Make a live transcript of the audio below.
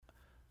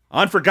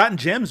On Forgotten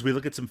Gems, we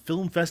look at some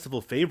film festival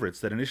favorites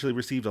that initially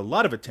received a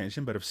lot of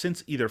attention but have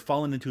since either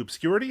fallen into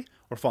obscurity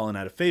or fallen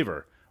out of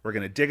favor. We're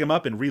going to dig them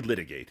up and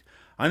relitigate.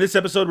 On this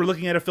episode, we're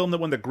looking at a film that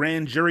won the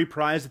Grand Jury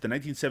Prize at the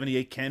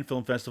 1978 Cannes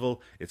Film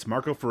Festival. It's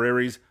Marco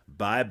Ferreri's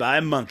Bye Bye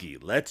Monkey.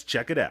 Let's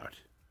check it out.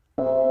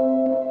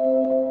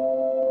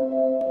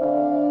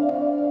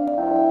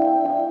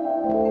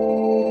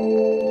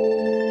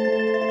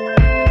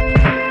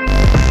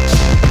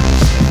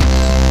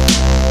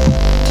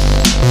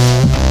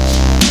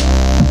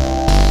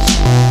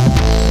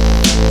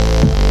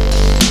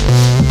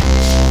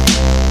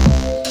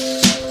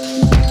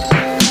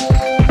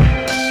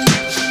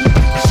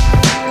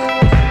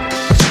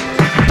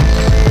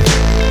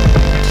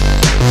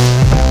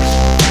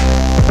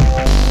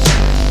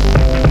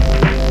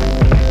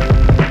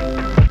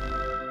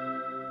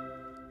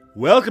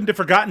 Welcome to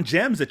Forgotten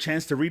Gems, a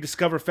chance to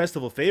rediscover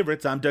festival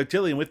favorites. I'm Doug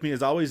Tilley, and with me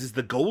as always is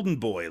the Golden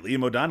Boy,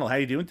 Liam O'Donnell. How are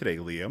you doing today,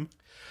 Liam?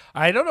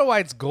 I don't know why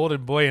it's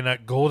Golden Boy and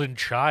not Golden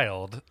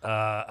Child,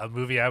 a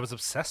movie I was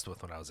obsessed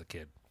with when I was a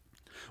kid.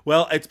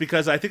 Well, it's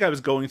because I think I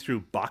was going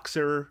through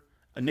boxer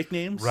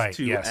nicknames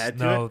to add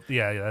to it.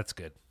 Yeah, that's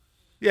good.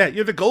 Yeah,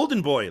 you're the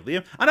Golden Boy,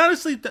 Liam. And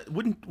honestly,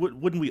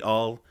 wouldn't we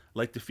all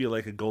like to feel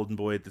like a Golden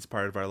Boy at this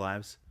part of our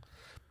lives?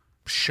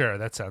 Sure,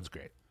 that sounds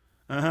great.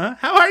 Uh-huh.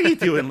 How are you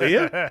doing,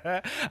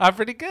 Liam? I'm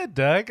pretty good,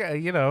 Doug.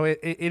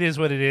 It is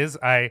what it is.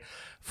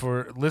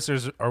 For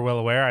listeners are well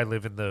aware, I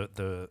live in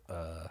the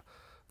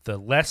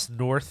less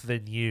north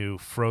than you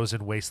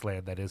frozen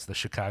wasteland that is the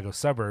Chicago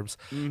suburbs.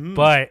 Mm-hmm.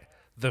 But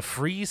the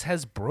freeze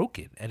has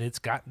broken, and it's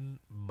gotten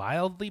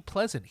mildly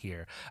pleasant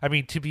here. I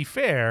mean, to be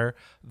fair,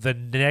 the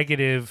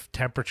negative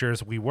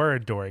temperatures we were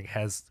enduring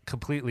has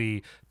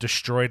completely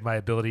destroyed my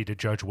ability to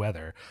judge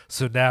weather.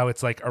 So now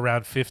it's like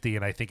around 50,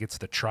 and I think it's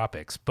the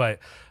tropics. But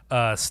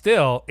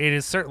still, it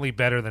is certainly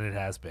better than it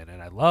has been,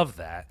 and I love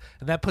that.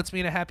 And that puts me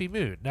in a happy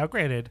mood. Now,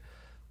 granted,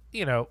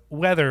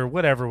 weather,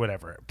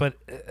 whatever. But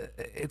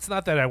it's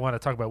not that I want to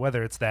talk about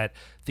weather. It's that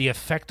the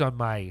effect on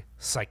my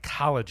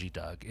psychology,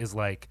 Doug, is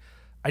like,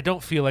 I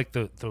don't feel like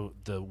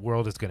the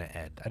world is going to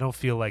end. I don't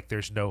feel like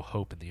there's no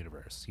hope in the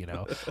universe,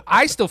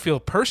 I still feel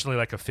personally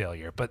like a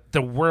failure, but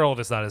the world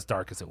is not as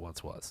dark as it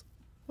once was.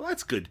 Well,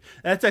 that's good.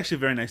 That's actually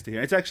very nice to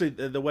hear. It's actually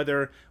the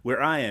weather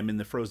where I am in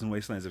the frozen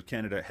wastelands of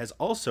Canada has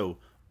also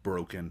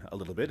broken a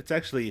little bit. It's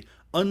actually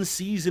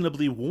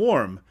unseasonably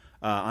warm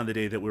on the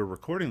day that we're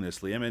recording this,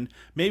 Liam, and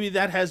maybe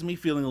that has me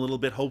feeling a little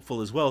bit hopeful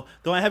as well,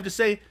 though I have to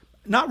say,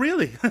 not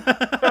really.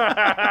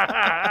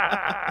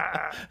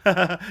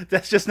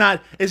 It's just not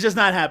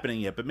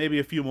happening yet, but maybe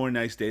a few more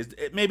nice days.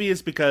 Maybe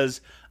it's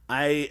because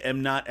I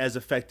am not as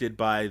affected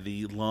by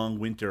the long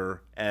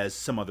winter as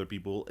some other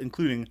people,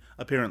 including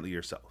apparently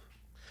yourself.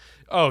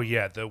 Oh,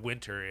 yeah, the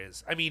winter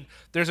is. I mean,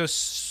 there's a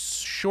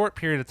short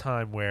period of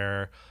time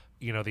where,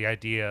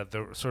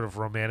 the sort of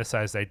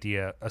romanticized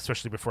idea,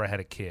 especially before I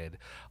had a kid,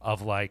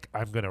 of like,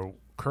 I'm going to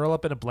curl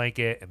up in a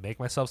blanket and make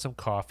myself some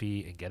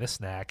coffee and get a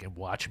snack and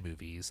watch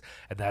movies,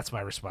 and that's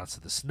my response to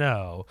the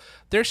snow.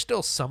 There's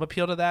still some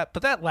appeal to that,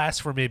 but that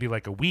lasts for maybe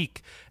like a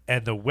week,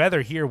 and the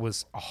weather here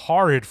was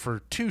horrid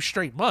for 2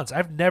 straight months.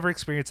 I've never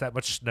experienced that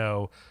much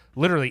snow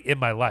literally in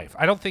my life.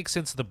 I don't think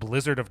since the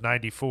blizzard of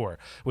 94,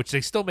 which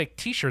they still make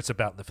t-shirts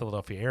about in the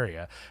Philadelphia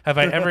area, have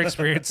I ever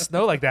experienced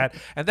snow like that.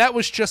 And that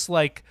was just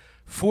like,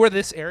 for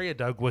this area,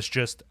 Doug, was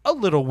just a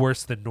little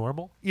worse than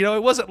normal.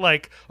 It wasn't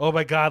like, oh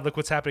my God, look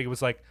what's happening. It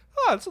was like,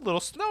 oh, it's a little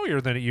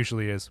snowier than it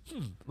usually is.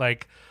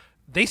 Like,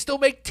 they still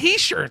make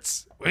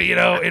t-shirts,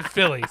 in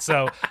Philly.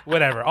 So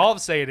whatever. All I'm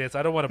saying is,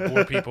 I don't want to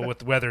bore people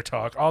with weather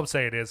talk. All I'm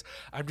saying is,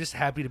 I'm just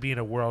happy to be in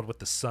a world with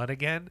the sun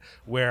again,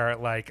 where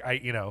like I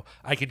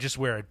can just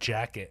wear a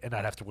jacket and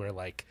not have to wear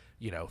like,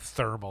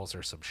 thermals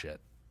or some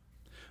shit.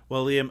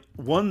 Well, Liam,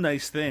 one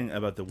nice thing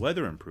about the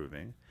weather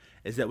improving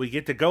is that we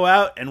get to go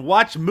out and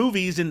watch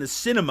movies in the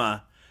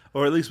cinema,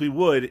 or at least we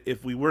would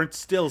if we weren't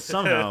still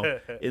somehow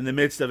in the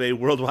midst of a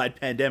worldwide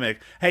pandemic.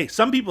 Hey,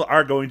 some people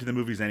are going to the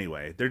movies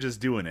anyway. They're just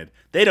doing it.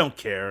 They don't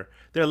care.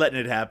 They're letting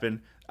it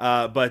happen.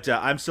 But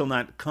I'm still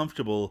not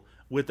comfortable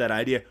with that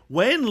idea.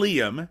 When,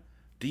 Liam,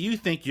 do you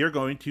think you're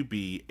going to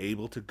be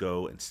able to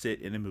go and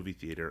sit in a movie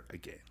theater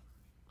again?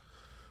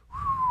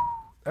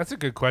 That's a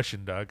good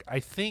question, Doug. I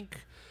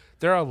think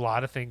there are a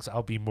lot of things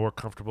I'll be more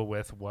comfortable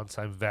with once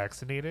I'm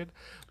vaccinated.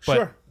 But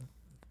sure.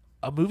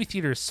 A movie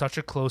theater is such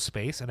a close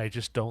space, and I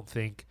just don't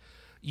think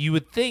 – you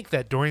would think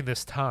that during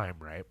this time,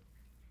 right,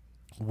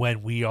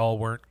 when we all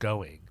weren't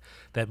going,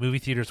 that movie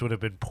theaters would have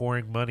been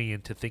pouring money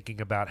into thinking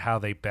about how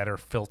they better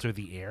filter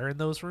the air in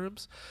those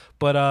rooms.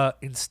 But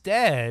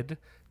instead,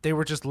 they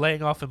were just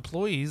laying off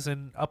employees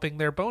and upping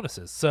their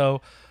bonuses.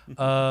 So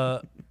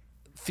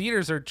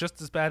theaters are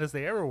just as bad as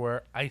they ever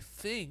were. I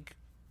think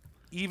 –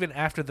 even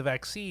after the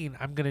vaccine,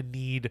 I'm going to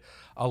need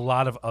a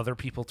lot of other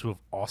people to have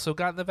also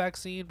gotten the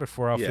vaccine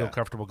before I'll feel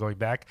comfortable going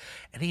back.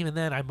 And even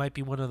then, I might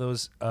be one of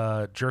those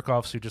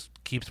jerk-offs who just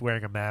keeps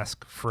wearing a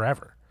mask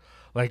forever.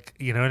 Like,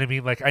 you know what I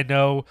mean? Like, I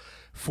know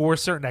for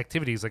certain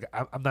activities, like,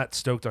 I'm not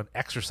stoked on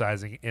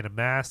exercising in a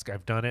mask.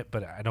 I've done it,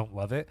 but I don't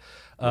love it.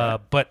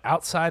 But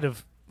outside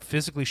of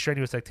physically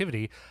strenuous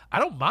activity, I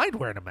don't mind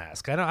wearing a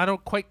mask. I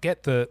don't quite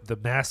get the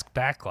mask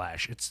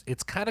backlash.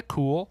 It's kind of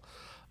cool.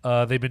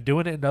 They've been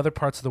doing it in other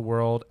parts of the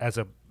world as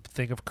a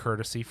thing of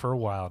courtesy for a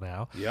while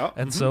now. Yeah.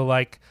 And so,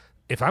 like,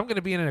 if I'm going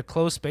to be in a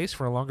closed space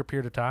for a longer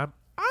period of time,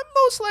 I'm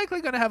most likely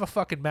going to have a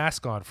fucking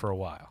mask on for a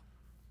while.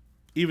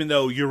 Even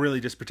though you're really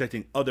just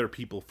protecting other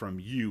people from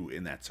you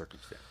in that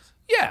circumstance.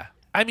 Yeah.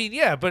 I mean,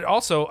 yeah, but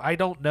also I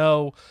don't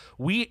know.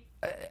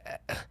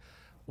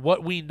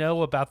 What we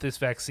know about this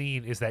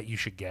vaccine is that you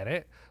should get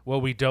it.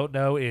 What we don't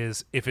know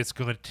is if it's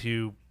going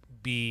to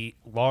be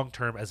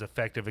long-term as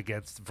effective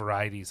against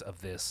varieties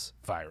of this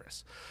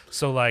virus.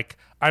 So, like,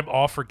 I'm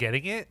all for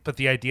getting it, but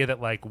the idea that,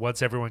 like,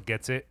 once everyone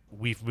gets it,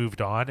 we've moved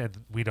on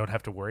and we don't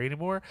have to worry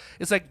anymore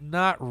is, like,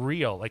 not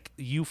real. Like,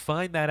 you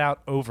find that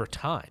out over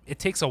time. It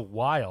takes a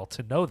while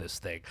to know this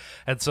thing.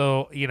 And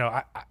so, you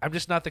know, I'm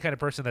just not the kind of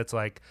person that's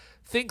like,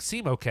 things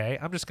seem okay,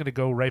 I'm just going to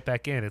go right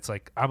back in. It's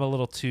like, I'm a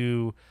little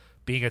too,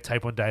 being a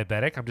type 1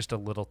 diabetic, I'm just a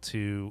little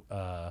too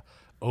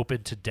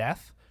open to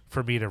death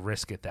for me to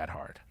risk it that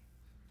hard.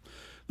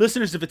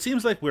 Listeners, if it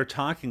seems like we're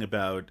talking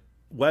about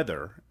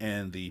weather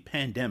and the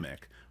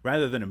pandemic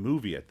rather than a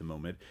movie at the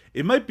moment,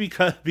 it might be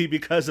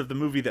because of the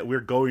movie that we're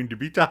going to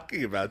be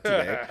talking about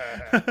today,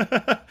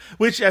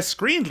 which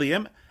screened,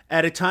 Liam,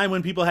 at a time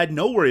when people had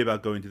no worry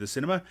about going to the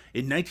cinema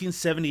in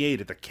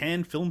 1978 at the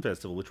Cannes Film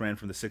Festival, which ran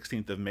from the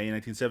 16th of May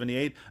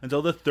 1978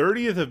 until the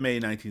 30th of May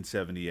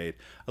 1978.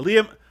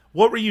 Liam,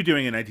 what were you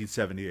doing in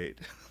 1978?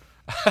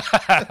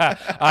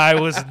 I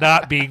was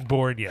not being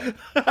born yet.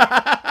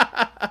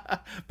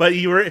 But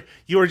you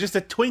were just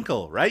a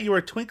twinkle, right? You were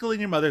a twinkle in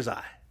your mother's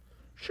eye.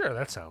 Sure,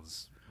 that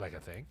sounds like a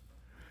thing.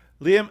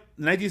 Liam,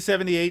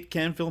 1978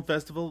 Cannes Film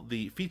Festival,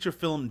 the feature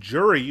film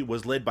jury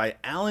was led by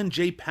Alan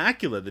J.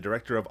 Pakula, the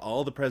director of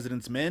All the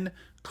President's Men,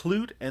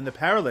 Klute, and The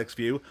Parallax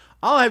View.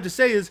 All I have to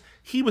say is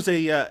he was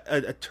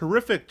a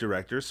terrific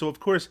director, so of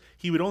course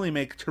he would only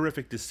make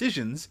terrific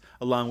decisions,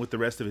 along with the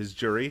rest of his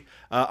jury,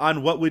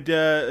 on what would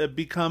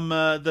become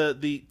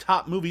the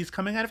top movies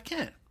coming out of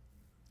Cannes.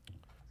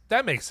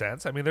 That makes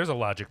sense. I mean, there's a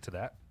logic to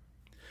that.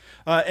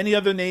 Any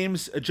other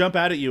names jump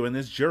out at you in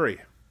this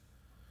jury?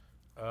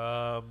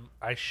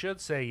 I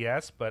should say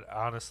yes, but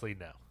honestly,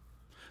 no.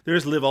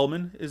 There's Liv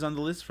Ullmann is on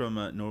the list from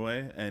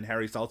Norway, and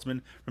Harry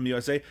Saltzman from the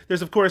USA.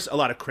 There's, of course, a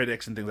lot of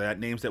critics and things like that,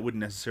 names that wouldn't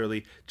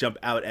necessarily jump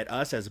out at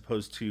us as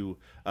opposed to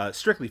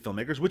strictly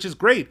filmmakers, which is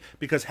great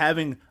because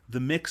having the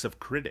mix of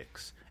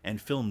critics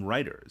and film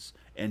writers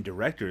and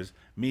directors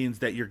means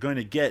that you're going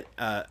to get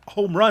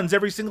home runs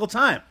every single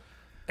time.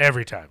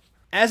 Every time.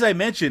 As I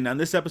mentioned, on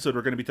this episode,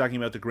 we're going to be talking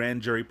about the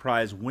Grand Jury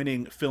Prize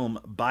winning film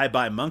Bye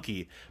Bye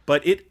Monkey,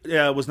 but it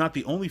was not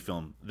the only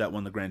film that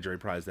won the Grand Jury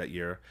Prize that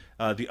year.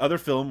 The other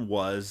film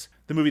was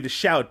the movie The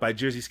Shout by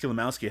Jerzy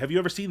Skolimowski. Have you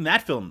ever seen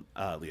that film,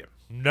 Liam?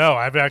 No,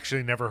 I've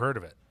actually never heard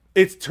of it.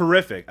 It's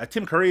terrific.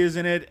 Tim Curry is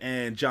in it,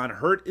 and John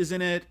Hurt is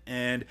in it,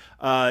 and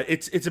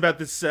it's about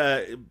this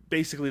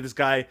basically this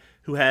guy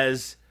who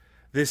has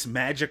this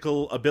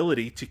magical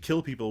ability to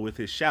kill people with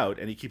his shout,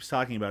 and he keeps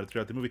talking about it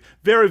throughout the movie.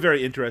 Very,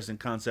 very interesting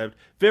concept.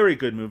 Very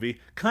good movie.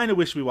 Kind of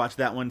wish we watched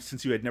that one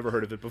since you had never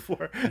heard of it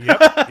before. Yep.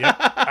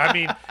 I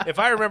mean, if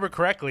I remember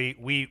correctly,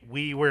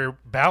 we were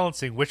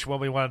balancing which one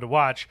we wanted to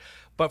watch,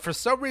 but for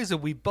some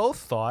reason we both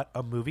thought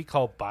a movie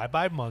called Bye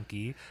Bye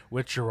Monkey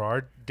with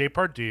Gerard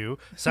Depardieu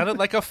sounded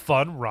like a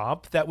fun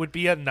romp that would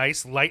be a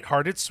nice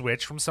lighthearted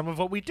switch from some of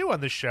what we do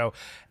on this show.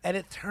 And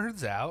it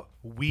turns out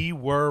we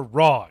were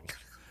wrong.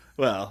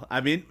 Well, I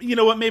mean, you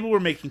know what? Maybe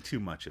we're making too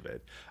much of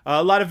it.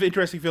 A lot of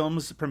interesting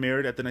films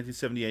premiered at the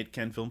 1978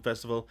 Cannes Film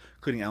Festival,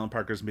 including Alan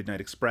Parker's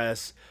Midnight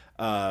Express,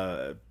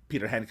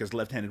 Peter Hanke's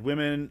Left-Handed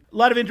Women. A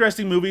lot of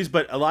interesting movies,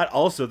 but a lot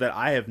also that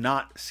I have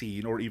not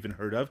seen or even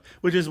heard of,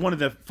 which is one of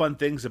the fun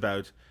things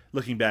about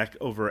looking back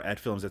over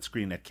at films that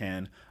screen at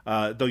Cannes.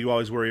 Though you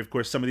always worry, of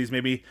course, some of these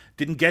maybe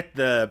didn't get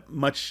the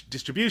much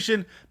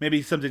distribution,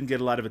 maybe some didn't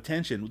get a lot of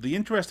attention. The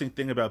interesting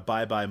thing about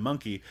Bye Bye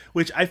Monkey,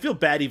 which I feel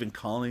bad even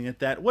calling it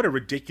that, what a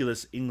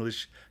ridiculous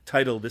English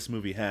title this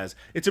movie has.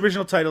 Its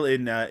original title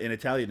in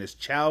Italian is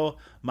Ciao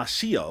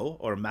Maschio,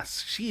 or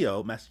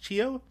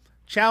Maschio?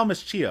 Ciao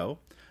Maschio,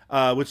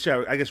 which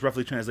I guess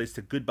roughly translates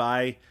to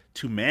Goodbye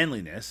to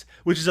Manliness,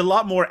 which is a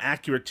lot more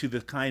accurate to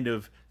the kind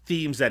of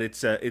themes that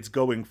it's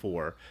going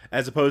for,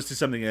 as opposed to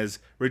something as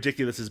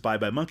ridiculous as Bye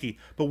Bye Monkey.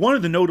 But one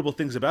of the notable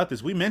things about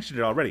this, we mentioned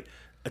it already,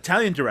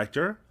 Italian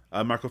director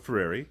Marco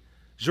Ferreri,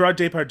 Gerard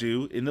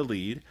Depardieu in the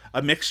lead,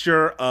 a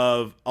mixture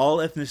of all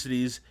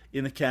ethnicities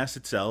in the cast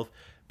itself,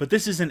 but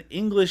this is an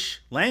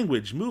English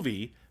language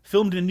movie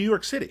filmed in New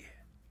York City.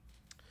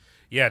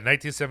 Yeah,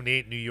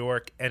 1978 New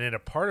York, and in a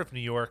part of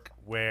New York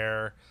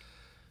where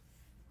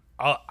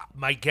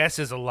my guess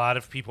is a lot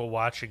of people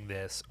watching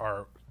this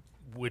are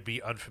would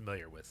be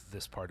unfamiliar with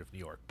this part of New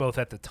York, both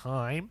at the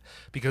time,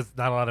 because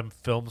not a lot of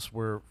films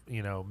were,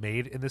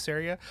 made in this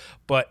area,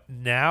 but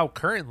now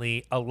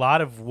currently a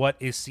lot of what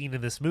is seen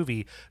in this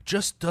movie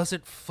just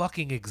doesn't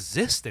fucking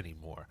exist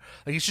anymore.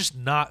 Like, it's just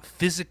not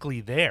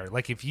physically there.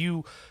 Like, if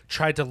you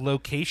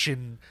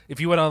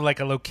went on like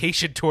a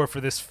location tour for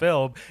this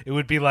film, it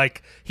would be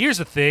like, here's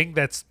a thing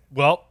that's,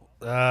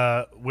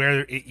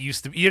 where it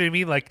used to be. You know what I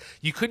mean? Like,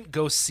 you couldn't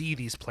go see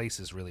these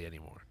places really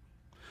anymore.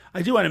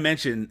 I do want to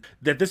mention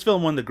that this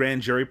film won the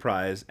Grand Jury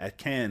Prize at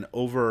Cannes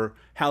over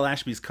Hal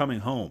Ashby's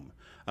Coming Home.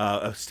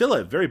 Still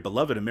a very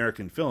beloved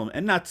American film,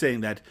 and not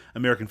saying that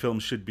American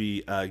films should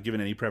be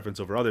given any preference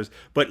over others,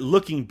 but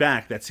looking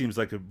back, that seems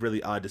like a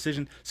really odd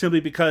decision, simply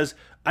because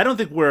I don't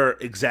think we're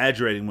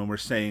exaggerating when we're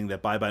saying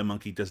that Bye Bye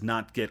Monkey does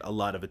not get a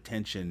lot of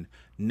attention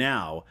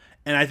now.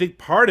 And I think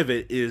part of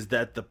it is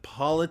that the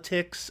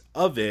politics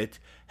of it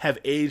have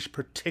aged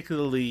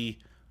particularly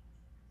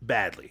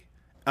badly.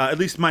 At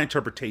least my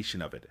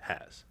interpretation of it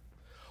has.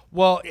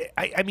 Well,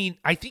 I mean,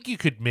 I think you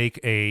could make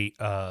a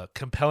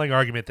compelling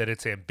argument that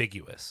it's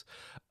ambiguous.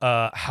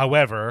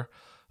 However,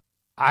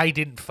 I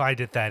didn't find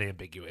it that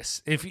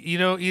ambiguous. If you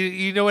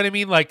know what I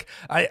mean. Like,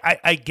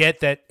 I get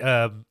that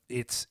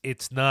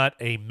it's not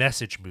a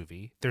message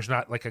movie. There's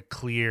not like a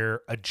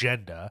clear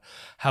agenda.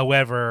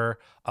 However,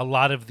 a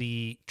lot of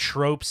the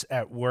tropes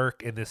at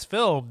work in this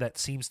film that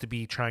seems to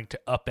be trying to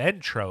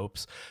upend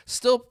tropes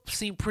still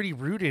seem pretty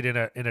rooted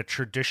in a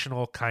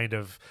traditional kind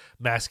of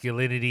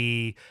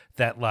masculinity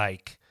that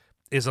like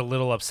is a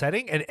little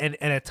upsetting, and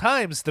at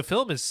times the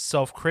film is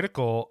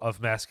self-critical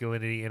of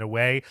masculinity in a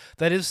way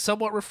that is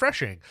somewhat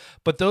refreshing,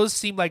 but those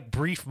seem like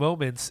brief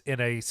moments in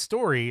a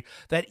story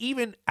that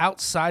even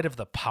outside of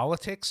the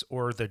politics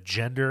or the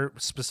gender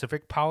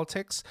specific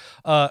politics,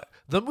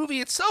 the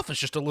movie itself is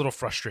just a little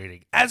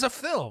frustrating as a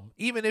film.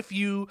 Even if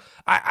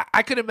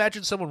I could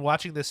imagine someone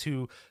watching this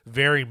who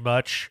very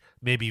much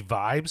maybe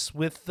vibes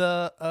with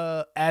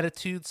the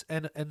attitudes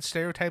and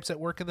stereotypes at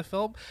work in the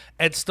film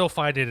and still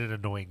find it an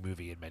annoying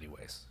movie in many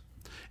ways.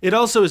 It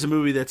also is a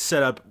movie that's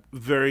set up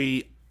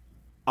very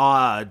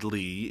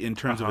oddly in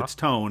terms of its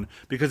tone,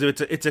 because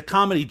it's a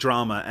comedy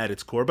drama at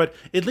its core, but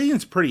it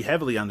leans pretty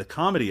heavily on the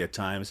comedy at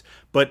times.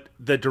 But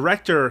the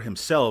director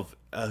himself,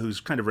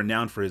 who's kind of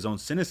renowned for his own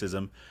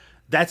cynicism,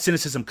 that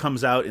cynicism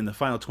comes out in the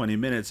final 20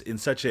 minutes in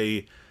such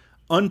a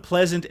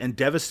unpleasant and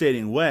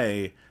devastating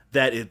way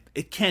that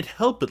it can't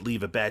help but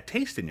leave a bad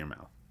taste in your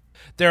mouth.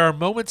 There are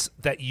moments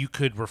that you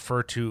could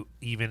refer to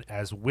even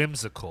as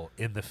whimsical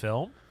in the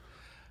film,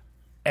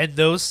 and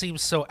those seem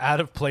so out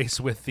of place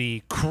with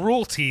the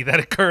cruelty that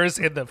occurs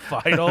in the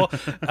final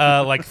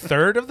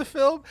third of the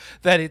film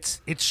that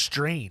it's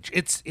strange.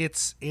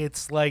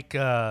 It's like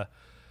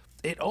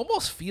it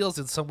almost feels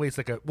in some ways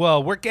like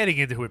we're getting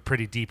into it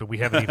pretty deep and we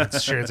haven't even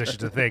transitioned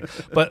to the thing,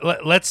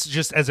 but let's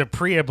just as a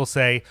preamble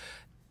say,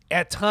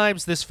 at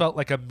times this felt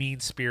like a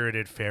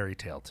mean-spirited fairy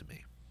tale to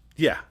me.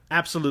 Yeah,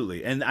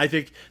 absolutely. And I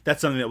think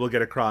that's something that we'll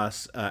get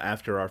across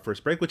after our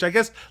first break, which I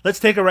guess let's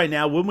take it right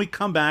now. When we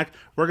come back,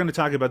 we're going to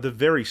talk about the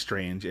very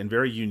strange and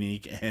very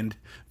unique and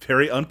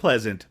very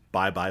unpleasant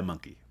Bye Bye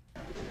Monkey.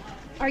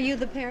 Are you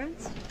the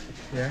parents?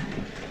 Yeah,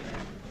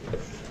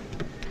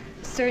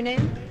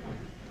 Surname?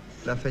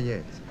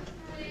 Lafayette.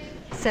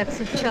 Sex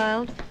of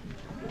child?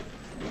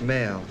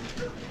 Male.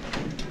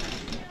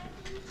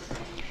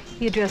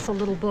 You dress a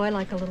little boy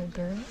like a little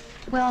girl?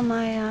 Well,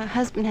 my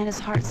husband had his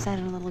heart set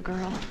on a little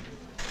girl.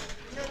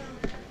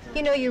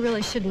 You know, you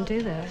really shouldn't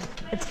do that.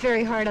 It's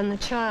very hard on the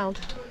child.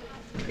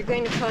 You're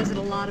going to cause it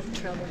a lot of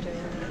trouble doing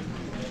that.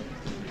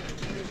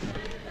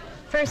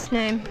 First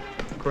name?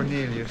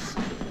 Cornelius.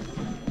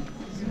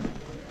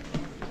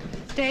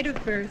 Date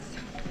of birth?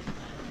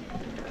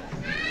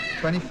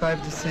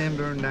 25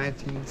 December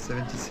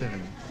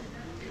 1977.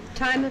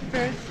 Time of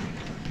birth?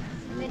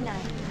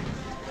 Midnight.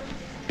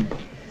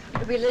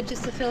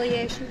 Religious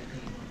affiliation?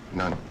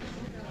 None.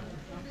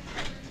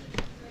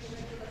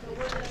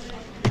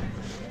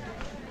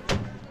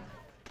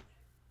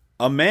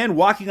 A man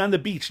walking on the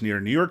beach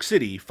near New York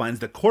City finds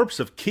the corpse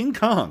of King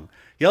Kong.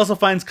 He also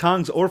finds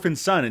Kong's orphan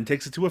son and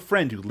takes it to a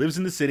friend who lives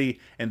in the city,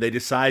 and they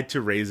decide to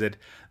raise it.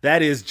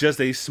 That is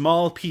just a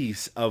small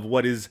piece of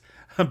what is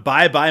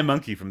Bye Bye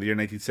Monkey from the year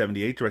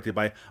 1978, directed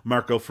by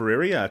Marco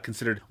Ferreri,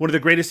 considered one of the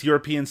greatest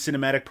European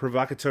cinematic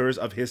provocateurs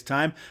of his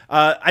time.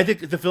 I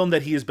think the film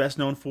that he is best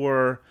known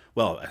for,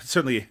 well,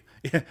 certainly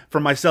for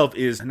myself,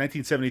 is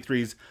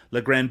 1973's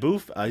Le Grand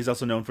Bouffe. He's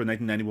also known for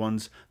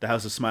 1991's The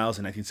House of Smiles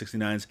and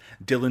 1969's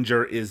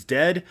Dillinger is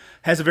Dead.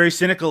 Has a very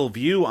cynical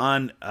view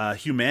on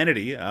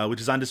humanity,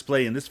 which is on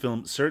display in this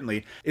film,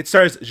 certainly. It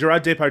stars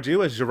Gerard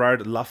Depardieu as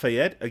Gerard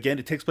Lafayette. Again,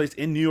 it takes place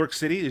in New York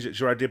City.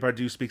 Gerard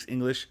Depardieu speaks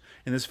English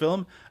in this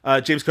film.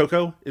 James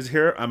Coco is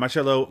here.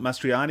 Marcello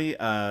Mastroianni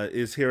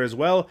is here as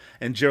well.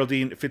 And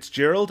Geraldine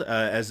Fitzgerald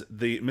as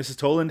the Mrs.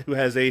 Toland, who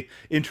has a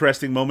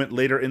interesting moment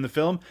later in the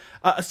film.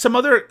 Some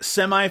other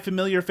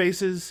semi-familiar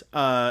faces,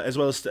 as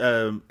well as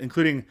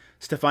including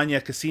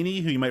Stefania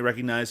Cassini, who you might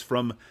recognize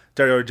from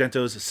Dario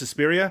Argento's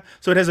Suspiria.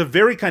 So it has a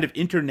very kind of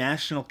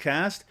international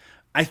cast.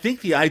 I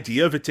think the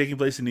idea of it taking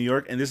place in New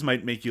York, and this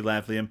might make you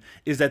laugh, Liam,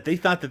 is that they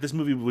thought that this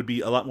movie would be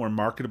a lot more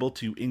marketable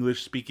to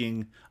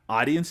English-speaking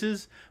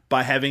audiences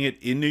by having it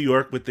in New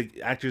York with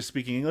the actors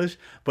speaking English.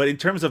 But in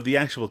terms of the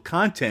actual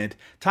content,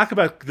 talk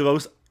about the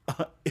most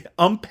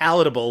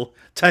unpalatable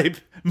type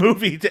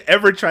movie to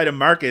ever try to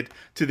market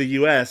to the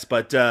U.S.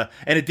 But and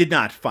it did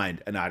not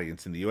find an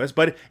audience in the U.S.,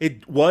 but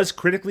it was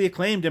critically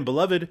acclaimed and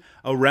beloved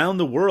around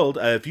the world.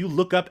 If you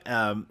look up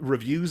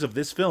reviews of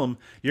this film,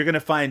 you're going to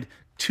find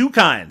two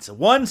kinds.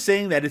 One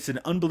saying that it's an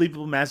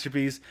unbelievable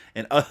masterpiece,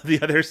 and the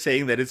other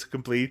saying that it's a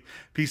complete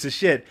piece of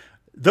shit.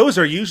 Those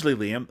are usually,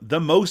 Liam, the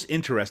most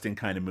interesting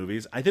kind of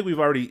movies. I think we've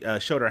already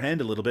showed our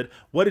hand a little bit.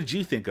 What did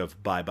you think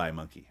of Bye Bye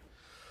Monkey?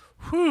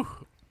 Whew.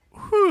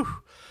 Whew.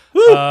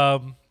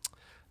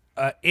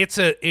 At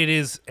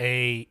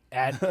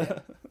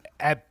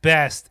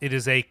best, it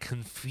is a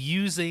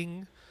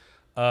confusing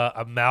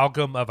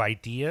amalgam of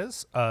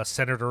ideas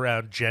centered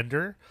around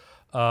gender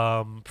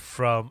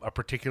from a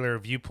particular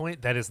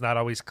viewpoint that is not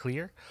always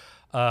clear.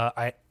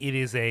 It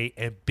is a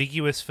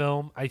ambiguous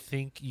film, I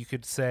think you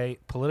could say,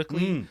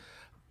 politically,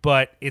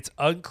 but it's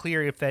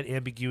unclear if that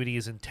ambiguity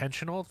is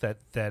intentional,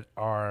 that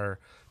our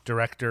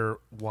director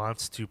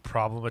wants to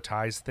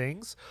problematize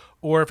things,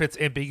 or if it's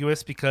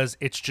ambiguous because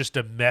it's just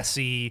a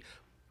messy,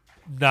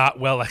 not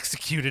well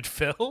executed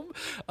film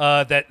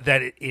that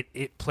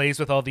it plays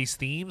with all these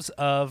themes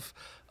of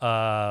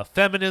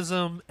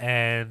feminism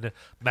and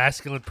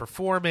masculine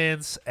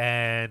performance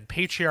and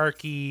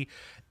patriarchy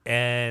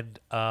and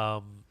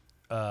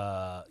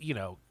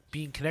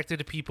being connected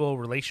to people,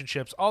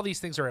 relationships. All these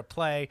things are at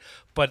play,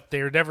 but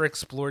they're never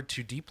explored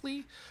too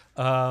deeply.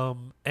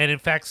 And in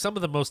fact, some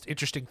of the most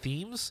interesting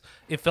themes,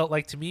 it felt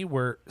like to me,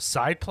 were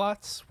side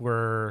plots,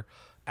 were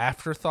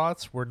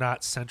afterthoughts, were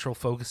not central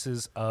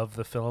focuses of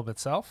the film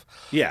itself.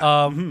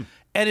 Yeah.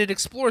 And it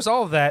explores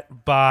all of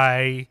that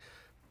by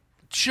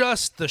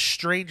just the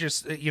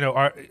strangest,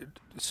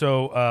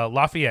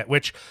 Lafayette,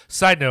 which,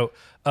 side note,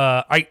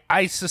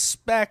 I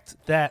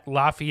suspect that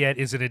Lafayette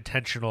is an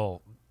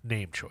intentional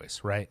name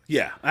choice, right?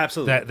 Yeah,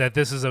 absolutely. That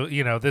this is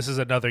this is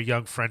another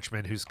young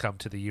Frenchman who's come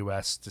to the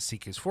U.S. to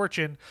seek his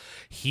fortune.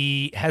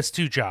 He has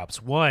two jobs.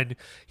 One,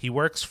 he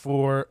works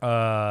for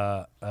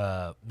Mr.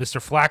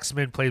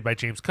 Flaxman, played by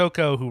James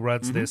Coco, who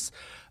runs this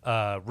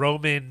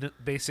Roman,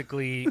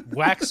 basically,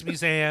 wax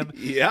museum.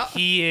 Yeah,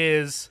 he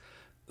is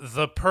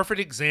the perfect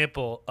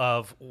example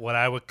of what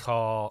I would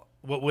call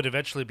what would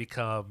eventually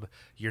become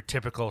your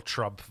typical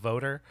Trump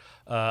voter,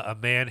 a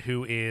man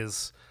who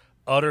is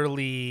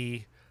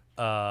utterly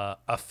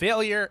a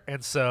failure,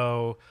 and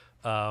so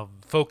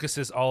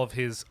focuses all of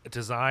his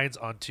designs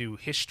onto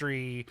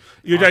history.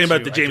 You're talking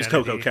about the identity. James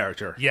Coco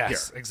character.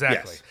 Yes, here.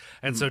 exactly. Yes.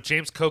 And so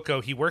James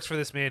Coco, he works for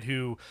this man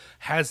who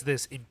has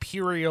this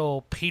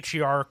imperial,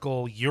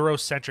 patriarchal,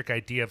 Eurocentric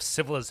idea of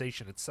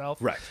civilization itself.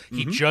 Right.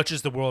 He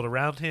judges the world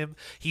around him.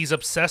 He's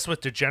obsessed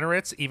with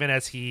degenerates, even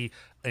as he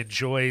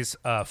enjoys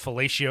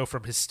fellatio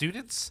from his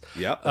students.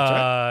 Yep, that's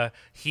right.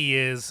 He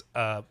is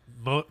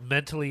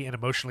mentally and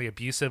emotionally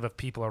abusive of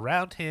people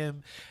around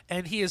him,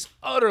 and he is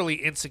utterly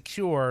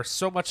insecure,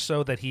 so much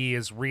so that he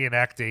is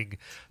reenacting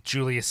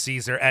Julius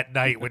Caesar at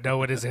night when no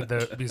one is in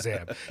the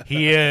museum.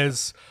 He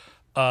is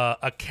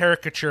a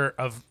caricature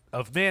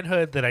of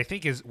manhood that I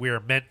think we are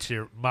meant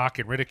to mock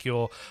and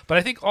ridicule, but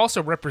I think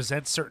also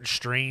represents certain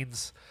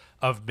strains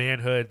of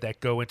manhood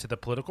that go into the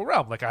political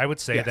realm. Like, I would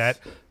say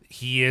that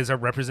he is a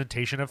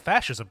representation of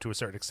fascism to a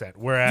certain extent,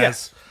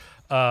 whereas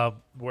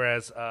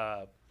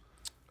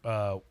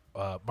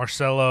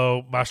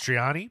Marcello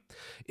Mastroianni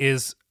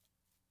is,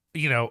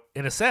 in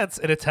a sense,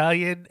 an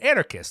Italian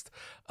anarchist.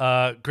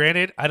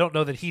 Granted, I don't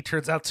know that he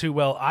turns out too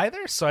well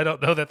either, so I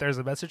don't know that there's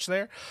a message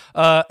there.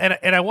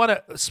 And I want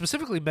to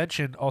specifically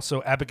mention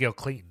also Abigail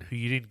Clayton, who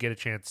you didn't get a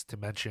chance to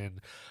mention,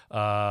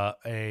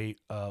 a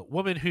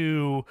woman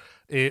who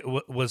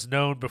was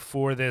known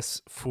before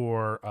this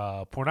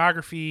for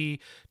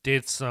pornography,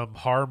 did some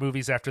horror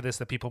movies after this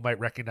that people might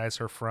recognize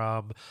her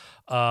from.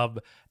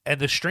 And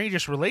the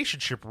strangest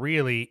relationship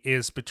really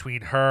is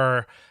between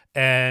her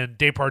and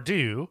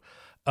Depardieu,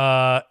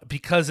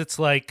 because it's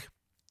like,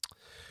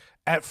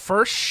 at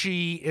first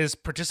she is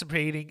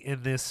participating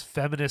in this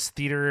feminist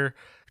theater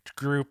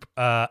group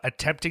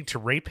attempting to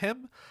rape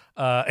him,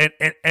 an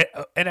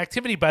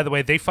activity, by the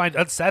way, they find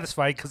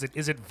unsatisfying because it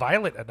isn't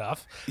violent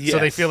enough. So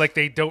they feel like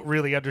they don't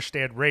really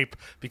understand rape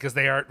because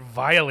they aren't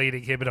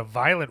violating him in a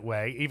violent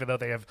way, even though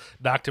they have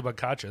knocked him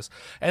unconscious,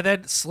 and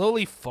then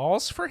slowly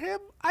falls for him,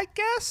 I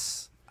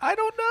guess. I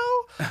don't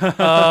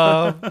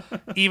know.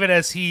 Even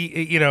as he,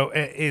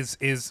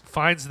 is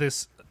finds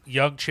this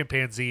young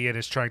chimpanzee and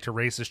is trying to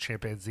raise this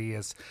chimpanzee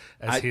as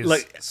his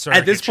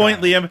at this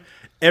point, child. Liam,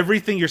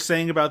 everything you're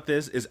saying about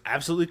this is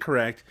absolutely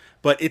correct,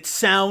 but it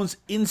sounds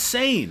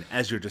insane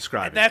as you're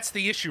describing. And that's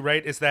the issue,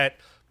 right? Is that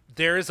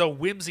there is a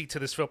whimsy to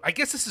this film. I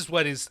guess this is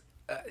what is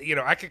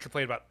I could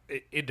complain about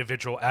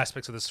individual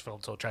aspects of this film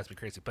until it drives me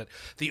crazy, but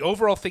the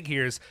overall thing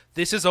here is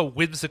this is a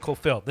whimsical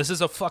film. This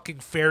is a fucking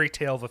fairy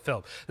tale of a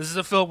film. This is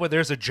a film where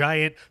there's a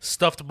giant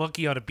stuffed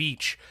monkey on a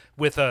beach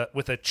with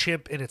a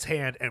chimp in its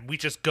hand, and we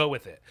just go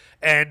with it.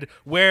 And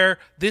where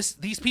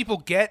these people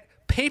get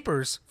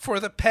papers for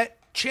the pet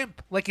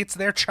chimp like it's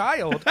their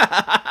child,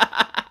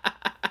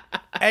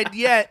 and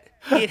yet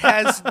it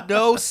has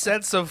no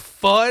sense of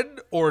fun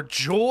or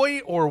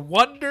joy or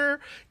wonder.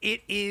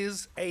 It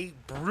is a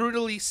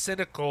brutally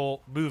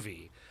cynical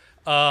movie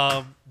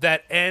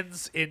that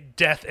ends in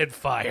death and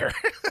fire.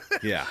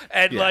 Yeah.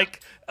 And yeah.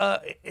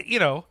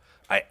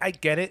 I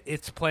get it.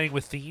 It's playing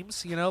with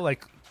themes,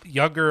 like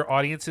younger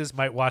audiences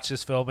might watch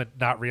this film and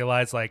not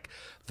realize like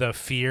the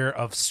fear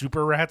of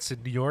super rats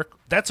in New York.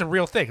 That's a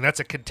real thing.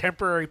 That's a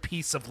contemporary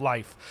piece of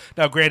life.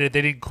 Now, granted,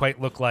 they didn't quite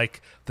look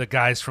like the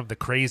guys from The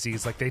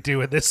Crazies like they do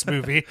in this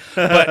movie,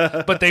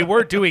 but they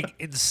were doing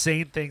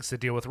insane things to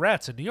deal with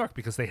rats in New York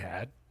because they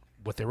had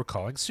what they were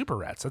calling super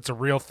rats. That's a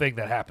real thing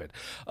that happened.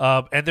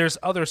 And there's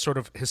other sort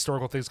of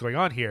historical things going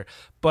on here.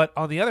 But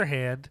on the other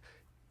hand,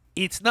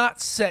 it's not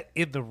set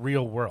in the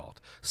real world.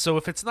 So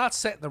if it's not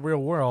set in the real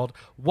world,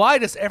 why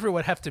does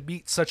everyone have to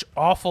meet such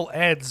awful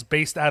ends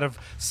based out of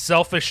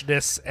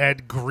selfishness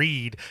and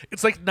greed?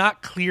 It's like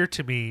not clear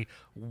to me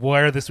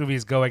where this movie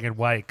is going and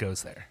why it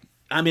goes there.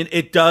 I mean,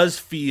 it does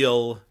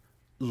feel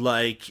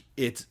like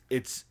it's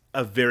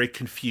a very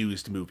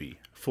confused movie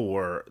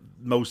for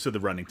most of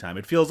the running time.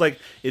 It feels like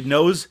it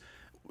knows.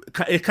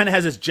 It kind of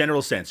has this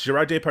general sense.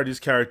 Gerard Depardieu's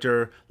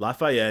character,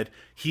 Lafayette,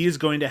 he is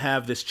going to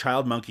have this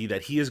child monkey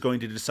that he is going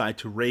to decide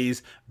to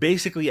raise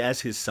basically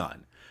as his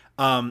son.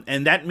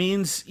 And that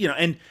means,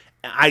 and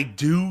I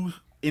do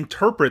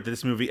interpret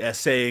this movie as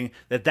saying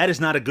that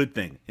is not a good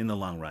thing in the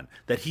long run,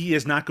 that he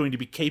is not going to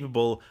be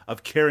capable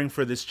of caring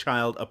for this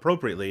child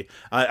appropriately.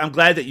 I'm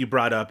glad that you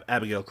brought up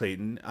Abigail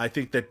Clayton. I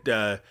think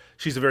that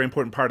she's a very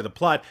important part of the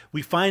plot.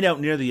 We find out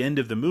near the end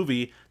of the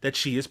movie that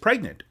she is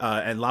pregnant,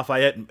 and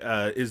Lafayette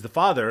is the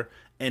father,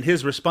 and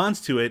his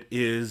response to it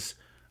is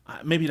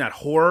maybe not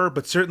horror,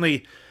 but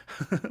certainly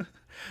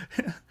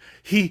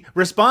he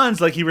responds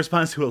like he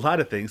responds to a lot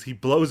of things. He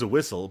blows a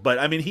whistle, but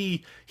I mean,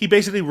 he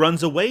basically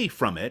runs away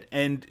from it,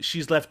 and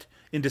she's left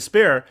in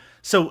despair.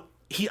 So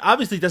he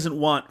obviously doesn't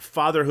want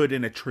fatherhood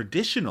in a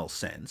traditional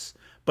sense,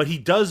 but he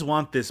does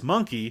want this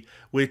monkey,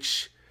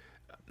 which,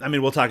 I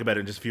mean, we'll talk about it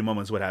in just a few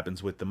moments, what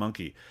happens with the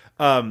monkey.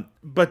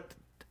 But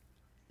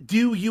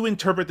do you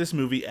interpret this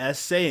movie as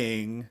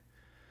saying...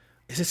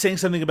 Is it saying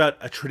something about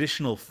a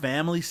traditional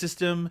family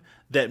system,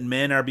 that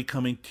men are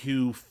becoming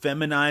too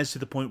feminized to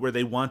the point where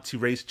they want to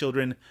raise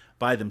children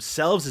by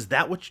themselves? Is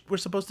that what we're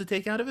supposed to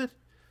take out of it?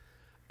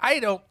 I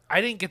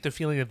didn't get the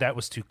feeling that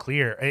was too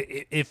clear.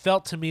 It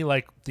felt to me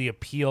like the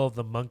appeal of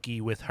the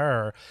monkey with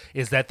her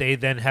is that they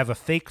then have a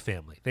fake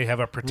family. They have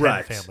a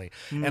pretend family.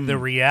 And the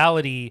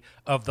reality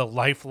of the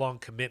lifelong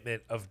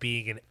commitment of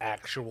being an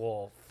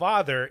actual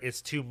father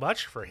is too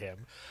much for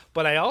him.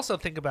 But I also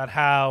think about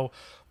how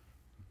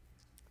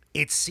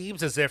it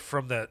seems as if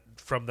from the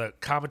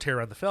commentary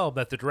on the film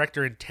that the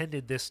director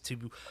intended this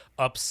to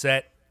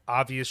upset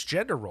obvious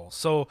gender roles.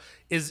 So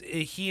is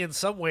he in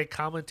some way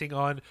commenting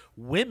on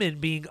women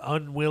being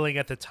unwilling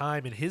at the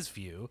time, in his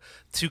view,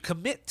 to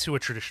commit to a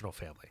traditional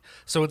family?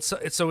 So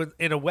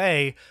in a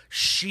way,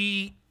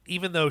 she,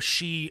 even though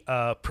she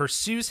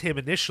pursues him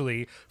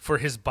initially for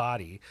his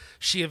body,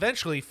 she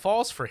eventually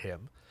falls for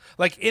him.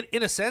 Like,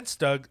 in a sense,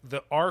 Doug,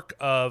 the arc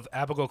of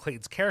Abigail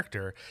Clayton's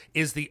character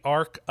is the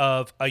arc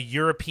of a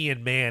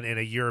European man in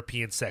a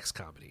European sex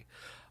comedy.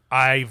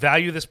 I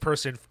value this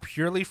person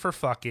purely for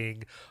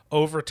fucking.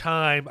 Over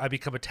time, I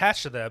become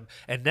attached to them,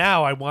 and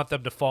now I want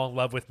them to fall in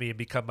love with me and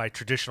become my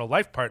traditional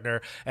life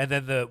partner. And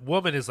then the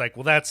woman is like,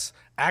 well, that's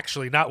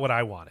actually not what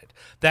I wanted.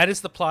 That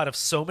is the plot of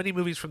so many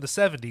movies from the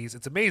 70s.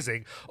 It's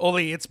amazing.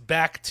 Only it's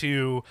back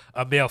to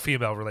a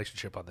male-female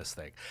relationship on this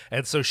thing.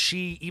 And so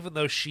she, even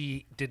though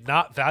she did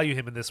not value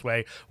him in this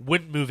way,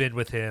 wouldn't move in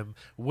with him,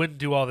 wouldn't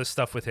do all this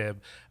stuff with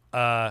him,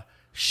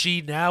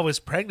 she now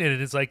is pregnant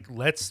and is like,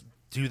 let's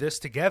do this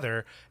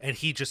together, and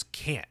he just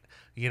can't,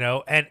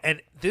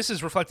 and this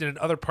is reflected in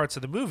other parts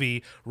of the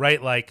movie,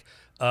 right? Like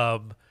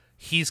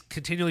he's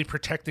continually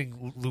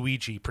protecting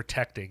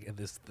in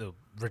this the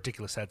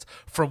ridiculous sense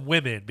from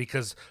women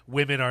because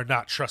women are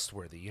not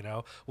trustworthy,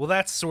 well,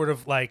 that's sort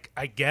of like,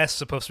 I guess,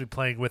 supposed to be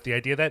playing with the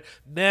idea that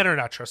men are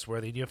not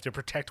trustworthy and you have to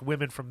protect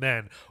women from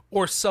men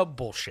or some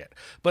bullshit.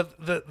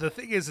 But the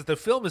thing is that the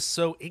film is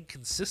so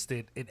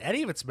inconsistent in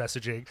any of its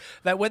messaging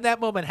that when that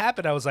moment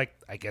happened, I was like,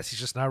 I guess he's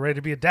just not ready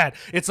to be a dad.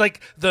 It's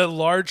like the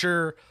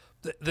larger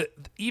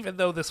even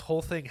though this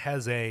whole thing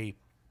has a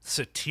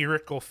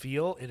satirical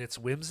feel in its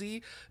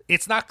whimsy,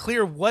 it's not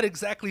clear what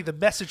exactly the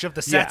message of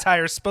the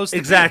satire is supposed to be.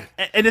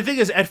 Exactly. And the thing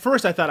is, at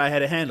first I thought I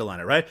had a handle on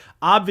it, right?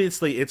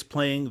 Obviously, it's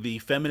playing the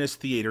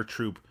feminist theater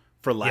troupe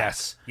for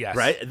laughs. Yes.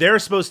 Right? They're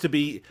supposed to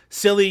be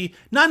silly,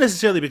 not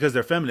necessarily because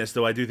they're feminists,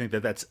 though I do think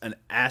that that's an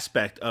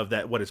aspect of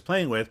that what it's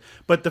playing with,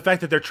 but the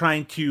fact that they're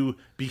trying to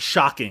be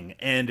shocking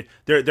and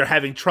they're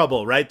having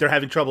trouble, right? They're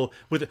having trouble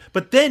with it.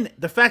 But then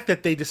the fact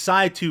that they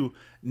decide to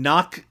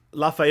knock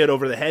Lafayette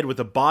over the head with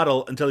a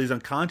bottle until he's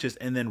unconscious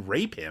and then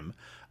rape him,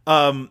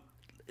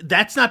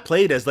 that's not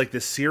played as like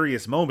this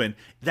serious moment.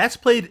 That's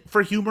played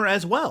for humor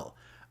as well.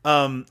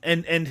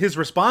 And his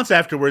response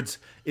afterwards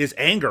is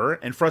anger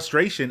and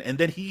frustration, and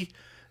then he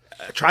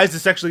tries to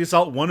sexually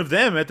assault one of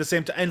them at the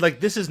same time. And like,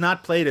 this is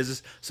not played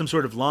as some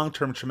sort of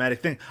long-term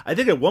traumatic thing. I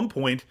think at one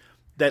point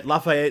that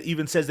Lafayette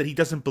even says that he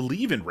doesn't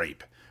believe in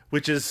rape,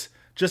 which is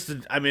just,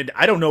 I mean,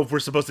 I don't know if we're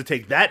supposed to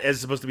take that as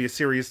supposed to be a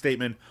serious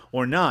statement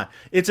or not.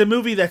 It's a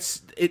movie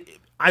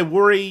I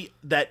worry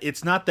that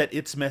it's not that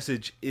its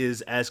message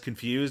is as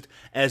confused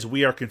as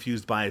we are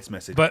confused by its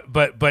message.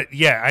 But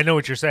yeah, I know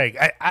what you're saying.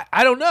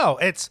 I don't know.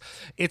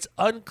 It's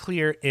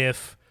unclear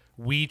if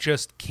we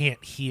just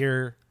can't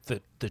hear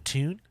the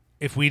tune,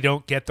 if we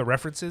don't get the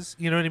references.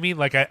 You know what I mean?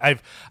 Like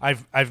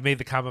I've made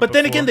the comment. But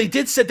then before. again,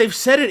 they've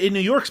said it in New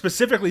York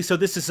specifically, so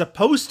this is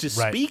supposed to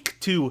speak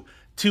to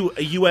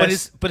a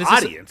U.S.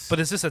 audience. But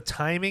is this a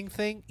timing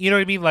thing? You know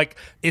what I mean? Like,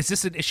 is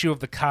this an issue of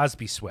the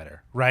Cosby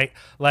sweater, right?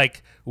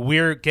 Like,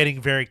 we're getting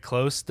very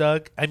close,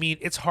 Doug. I mean,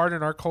 it's hard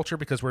in our culture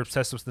because we're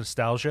obsessed with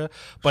nostalgia,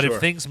 but Sure.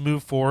 if things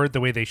move forward the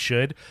way they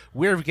should,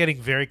 we're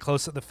getting very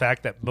close to the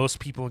fact that most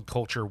people in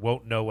culture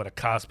won't know what a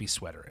Cosby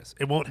sweater is.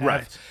 It won't have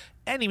Right.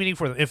 any meaning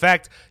for them. In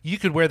fact, you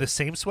could wear the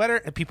same sweater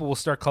and people will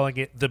start calling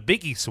it the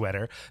Biggie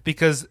sweater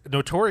because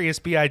Notorious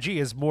B.I.G.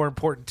 is more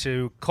important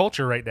to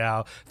culture right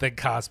now than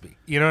Cosby.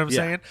 You know what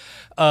I'm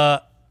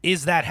saying?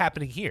 Is that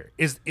happening here?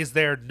 Is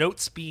there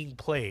notes being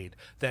played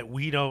that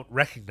we don't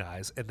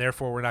recognize and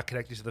therefore we're not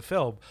connected to the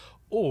film?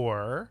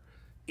 Or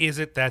is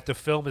it that the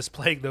film is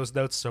playing those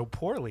notes so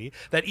poorly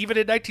that even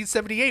in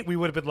 1978 we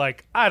would have been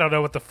like, I don't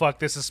know what the fuck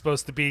this is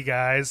supposed to be,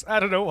 guys. I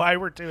don't know why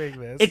we're doing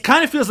this. It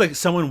kind of feels like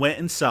someone went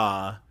and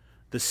saw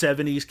the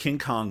 70s King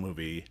Kong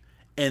movie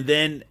and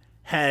then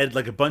had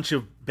like a bunch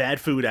of bad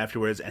food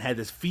afterwards and had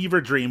this fever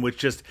dream which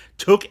just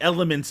took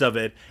elements of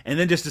it and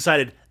then just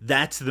decided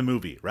that's the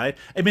movie, right?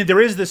 I mean,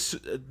 there's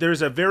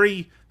a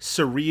very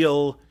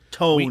surreal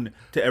tone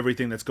to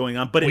everything that's going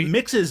on, but it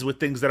mixes with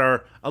things that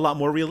are a lot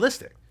more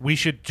realistic. We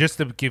should, just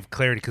to give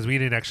clarity, because we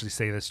didn't actually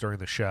say this during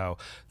the show,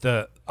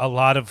 a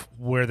lot of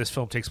where this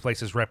film takes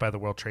place is right by the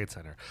World Trade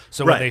Center.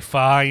 So when they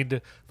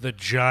find the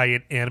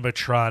giant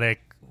animatronic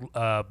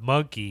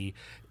monkey,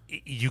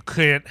 you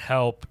couldn't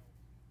help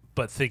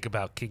but think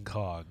about King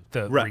Kong.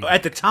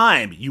 At the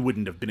time, you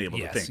wouldn't have been able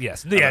to think.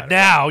 Yes. Yeah.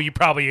 Now you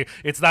probably,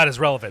 it's not as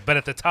relevant, but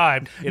at the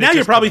time, now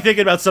you're probably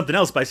thinking about something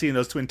else by seeing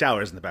those Twin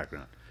Towers in the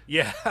background.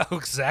 Yeah,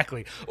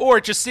 exactly. Or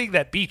just seeing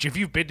that beach. If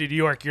you've been to New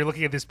York, you're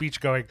looking at this beach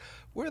going,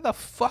 where the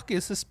fuck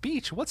is this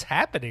beach? What's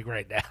happening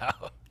right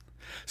now?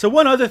 So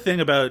one other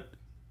thing about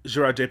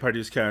Gerard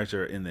Depardieu's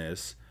character in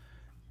this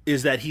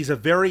is that he's a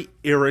very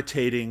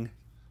irritating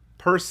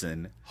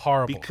person.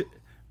 Horrible.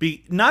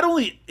 Not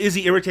only is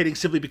he irritating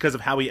simply because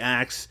of how he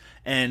acts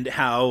and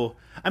how,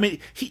 I mean,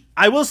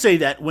 I will say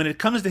that when it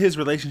comes to his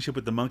relationship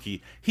with the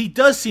monkey, he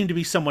does seem to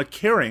be somewhat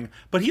caring,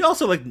 but he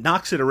also like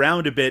knocks it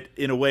around a bit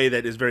in a way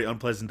that is very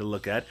unpleasant to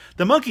look at.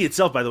 The monkey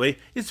itself, by the way,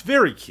 is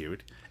very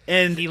cute,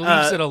 and he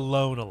leaves it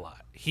alone a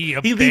lot. He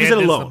leaves it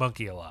alone. The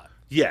monkey a lot.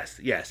 Yes,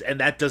 and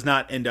that does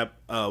not end up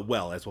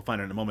well, as we'll find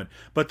out in a moment.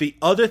 But the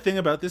other thing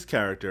about this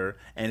character,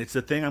 and it's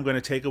the thing I'm going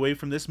to take away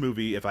from this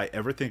movie if I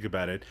ever think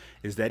about it,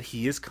 is that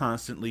he is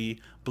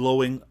constantly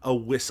blowing a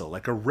whistle,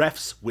 like a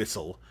ref's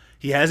whistle.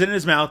 He has it in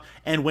his mouth,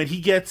 and when he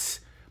gets,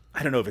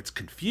 I don't know if it's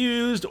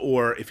confused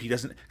or if he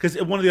doesn't,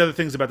 because one of the other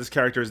things about this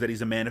character is that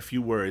he's a man of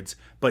few words,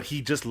 but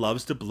he just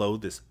loves to blow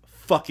this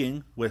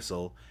fucking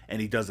whistle,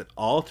 and he does it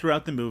all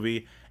throughout the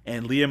movie.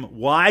 And Liam,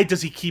 why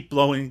does he keep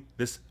blowing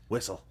this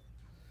whistle?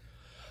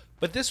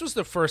 But this was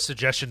the first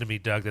suggestion to me,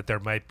 Doug, that there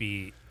might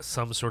be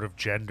some sort of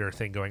gender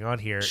thing going on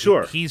here.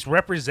 Sure. He's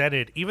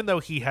represented, even though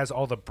he has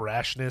all the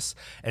brashness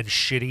and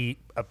shitty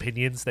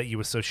opinions that you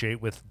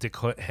associate with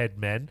dickhead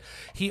men,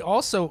 he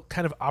also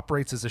kind of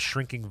operates as a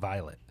shrinking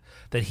violet.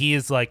 That he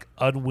is like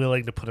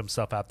unwilling to put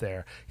himself out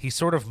there. He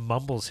sort of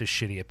mumbles his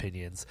shitty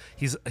opinions.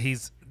 He's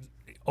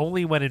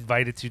only when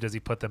invited to does he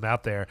put them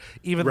out there,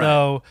 even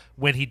though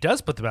when he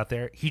does put them out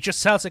there, he just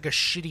sounds like a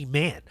shitty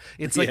man.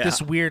 It's like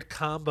this weird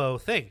combo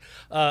thing.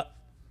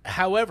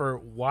 However,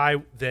 why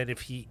then,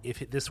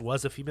 if this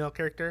was a female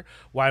character,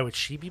 why would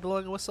she be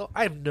blowing a whistle?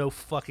 I have no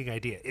fucking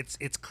idea.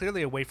 It's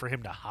clearly a way for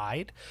him to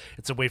hide.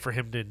 It's a way for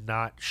him to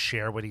not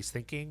share what he's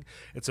thinking.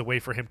 It's a way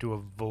for him to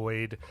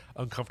avoid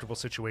uncomfortable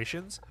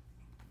situations.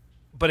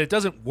 But it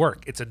doesn't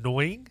work. It's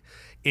annoying.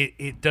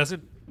 It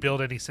doesn't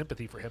build any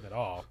sympathy for him at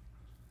all.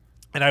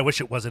 And I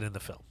wish it wasn't in the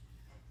film.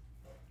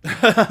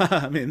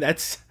 I mean,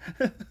 that's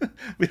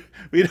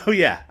we know.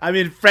 Yeah, I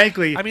mean,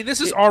 frankly, this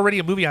is already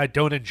a movie I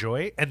don't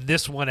enjoy, and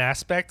this one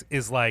aspect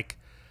is like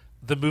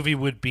the movie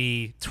would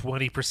be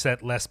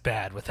 20% less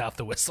bad without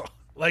the whistle.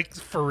 Like,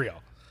 for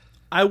real.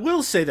 I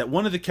will say that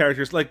one of the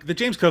characters, like the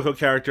James Coco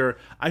character,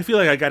 I feel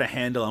like I got a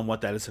handle on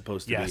what that is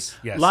supposed to Yes,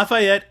 be. yes.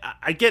 Lafayette,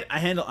 I get a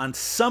handle on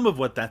some of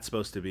what that's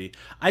supposed to be.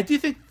 I do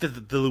think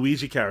that the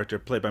Luigi character,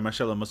 played by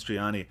Marcello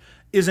Mastroianni,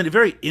 is a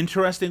very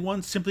interesting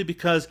one, simply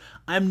because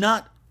I'm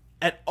not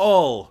at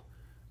all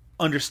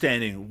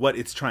understanding what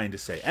it's trying to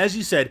say. As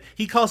you said,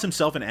 he calls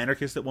himself an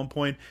anarchist at one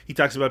point. He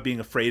talks about being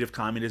afraid of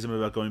communism,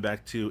 about going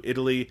back to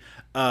Italy.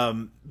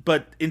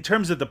 But in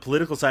terms of the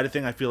political side of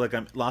thing, I feel like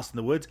I'm lost in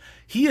the woods.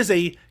 He is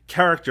a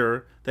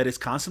character that is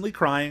constantly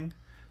crying,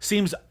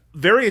 seems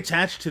very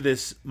attached to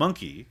this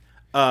monkey,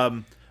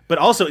 but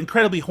also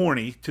incredibly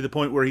horny, to the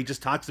point where he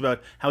just talks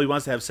about how he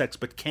wants to have sex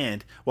but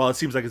can't, while it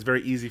seems like it's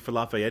very easy for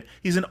Lafayette.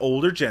 He's an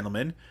older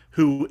gentleman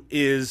who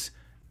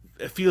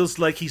feels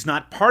like he's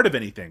not part of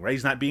anything, right?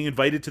 He's not being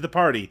invited to the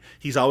party.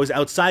 He's always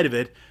outside of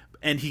it,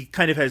 and he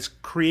kind of has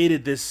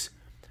created this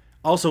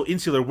also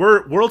insular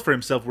world for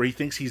himself, where he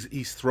thinks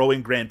he's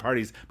throwing grand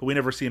parties, but we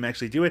never see him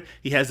actually do it.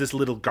 He has this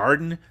little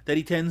garden that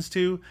he tends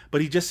to,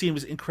 but he just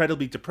seems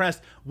incredibly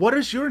depressed. What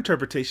is your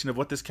interpretation of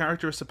what this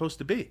character is supposed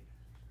to be?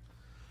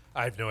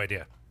 I have no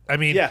idea. I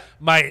mean, Yeah.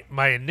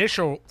 my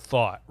initial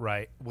thought,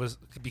 right, was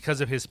because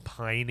of his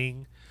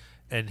pining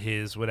and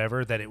his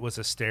whatever, that it was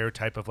a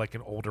stereotype of like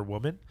an older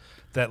woman,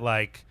 that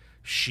like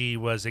she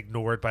was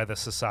ignored by the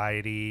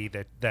society,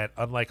 that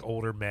unlike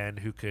older men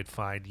who could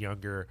find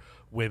younger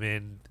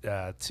women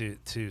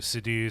to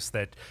seduce,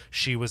 that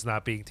she was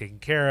not being taken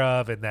care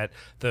of, and that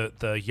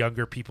the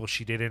younger people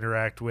she did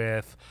interact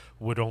with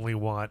would only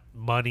want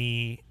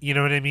money. You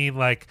know what I mean?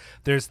 Like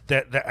there's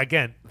that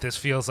again, this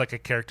feels like a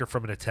character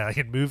from an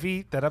Italian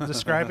movie that I'm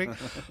describing,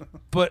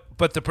 but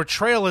the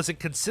portrayal isn't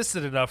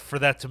consistent enough for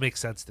that to make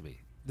sense to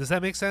me. Does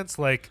that make sense?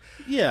 Like,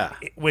 Yeah.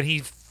 when he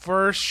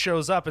first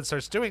shows up and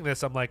starts doing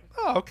this, I'm like,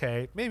 oh,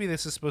 okay, maybe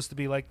this is supposed to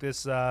be like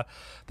this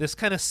this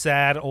kind of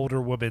sad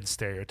older woman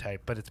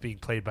stereotype, but it's being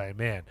played by a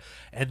man.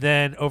 And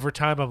then over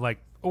time, I'm like,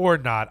 or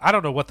not. I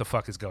don't know what the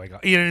fuck is going on.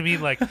 You know what I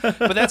mean? Like,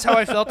 but that's how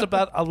I felt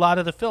about a lot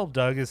of the film,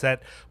 Doug, is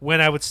that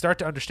when I would start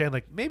to understand,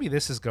 like, maybe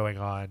this is going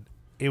on,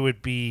 it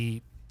would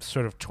be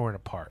sort of torn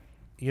apart.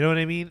 You know what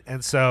I mean?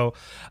 And so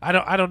I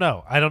don't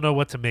know. I don't know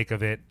what to make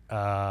of it.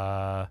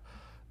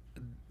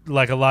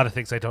 Like a lot of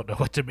things I don't know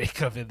what to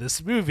make of in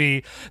this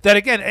movie. That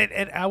again,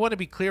 and I want to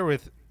be clear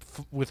with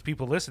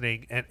people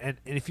listening, and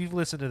if you've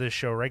listened to this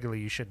show regularly,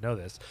 you should know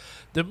this.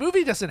 The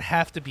movie doesn't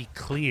have to be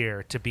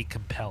clear to be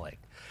compelling.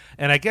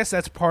 And I guess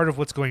that's part of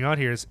what's going on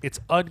here, is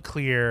it's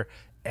unclear,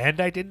 and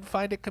I didn't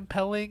find it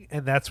compelling,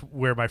 and that's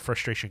where my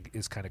frustration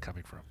is kind of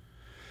coming from.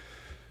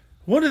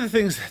 One of the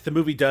things the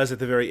movie does at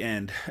the very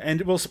end, and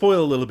we'll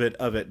spoil a little bit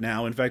of it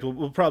now. In fact,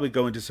 we'll probably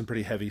go into some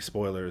pretty heavy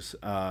spoilers,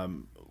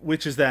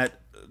 which is that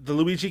the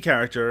Luigi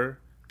character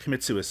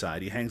commits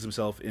suicide. He hangs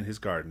himself in his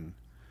garden.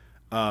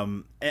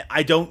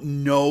 I don't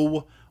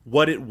know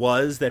what it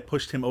was that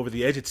pushed him over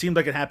the edge. It seemed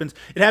like it happens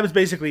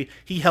basically,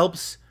 he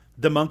helps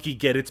the monkey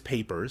get its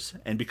papers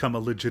and become a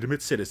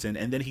legitimate citizen,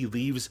 and then he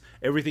leaves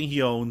everything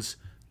he owns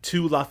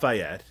to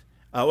Lafayette.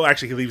 Well,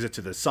 actually, he leaves it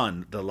to the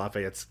son, the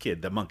Lafayette's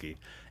kid, the monkey.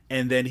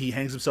 And then he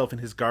hangs himself in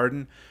his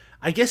garden.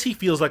 I guess he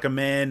feels like a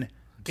man.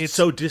 Yes,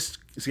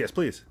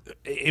 please.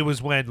 It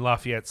was when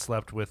Lafayette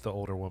slept with the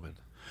older woman.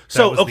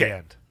 So, was okay. the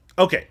end.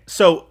 Okay,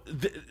 so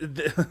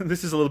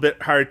this is a little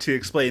bit hard to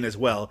explain as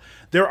well.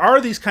 There are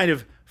these kind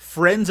of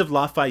friends of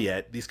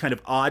Lafayette, these kind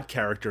of odd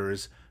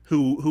characters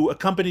who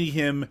accompany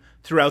him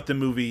throughout the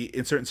movie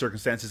in certain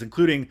circumstances,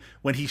 including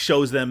when he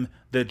shows them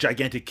the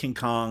gigantic King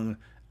Kong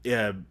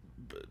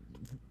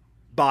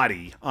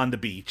body on the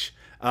beach.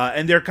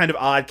 And they're kind of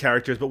odd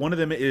characters, but one of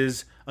them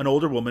is an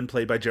older woman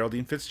played by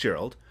Geraldine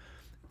Fitzgerald.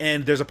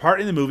 And there's a part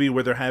in the movie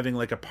where they're having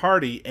like a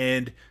party,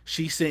 and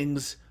she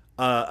sings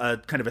a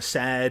kind of a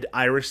sad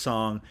Irish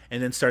song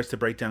and then starts to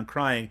break down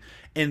crying.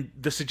 And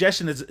the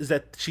suggestion is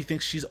that she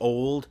thinks she's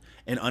old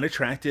and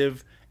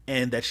unattractive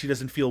and that she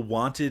doesn't feel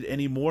wanted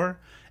anymore.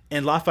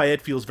 And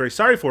Lafayette feels very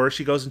sorry for her.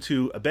 She goes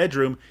into a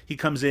bedroom. He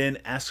comes in,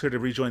 asks her to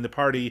rejoin the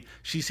party.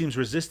 She seems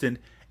resistant.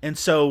 And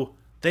so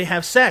they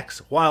have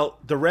sex while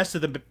the rest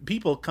of the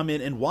people come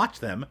in and watch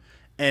them.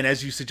 And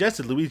as you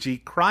suggested, Luigi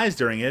cries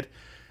during it.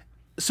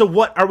 So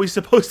what are we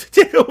supposed to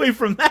take away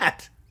from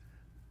that?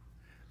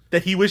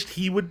 That he wished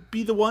he would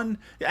be the one.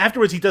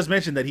 Afterwards, he does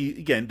mention that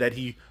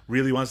he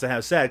really wants to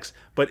have sex,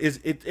 but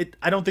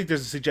I don't think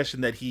there's a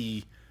suggestion that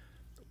he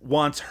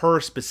wants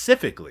her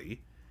specifically.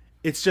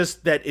 It's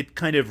just that it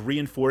kind of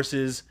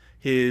reinforces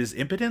his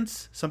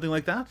impotence, something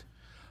like that.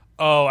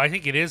 Oh, I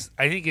think it is.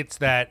 I think it's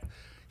that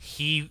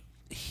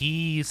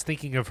he's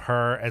thinking of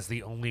her as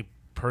the only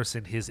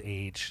person his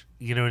age.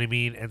 You know what I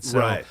mean? And so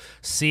Right.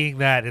 Seeing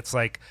that, it's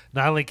like,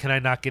 not only can I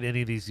not get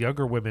any of these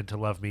younger women to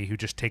love me who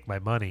just take my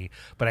money,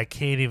 but I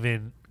can't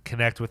even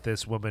connect with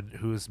this woman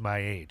who's my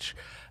age.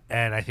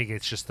 And I think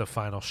it's just the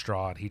final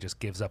straw, and he just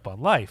gives up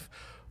on life.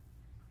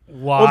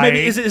 Why? Well,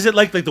 maybe is it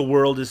like the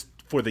world is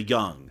for the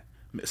young,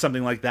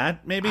 something like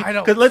that, maybe. I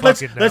don't 'Cause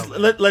fucking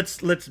know,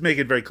 let's make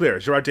it very clear.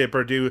 Gerard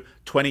Depardieu,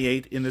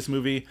 28 in this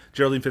movie.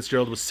 Geraldine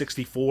Fitzgerald was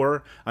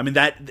 64. I mean,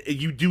 that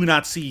you do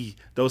not see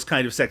those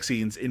kind of sex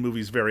scenes in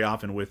movies very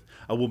often with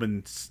a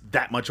woman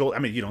that much old. I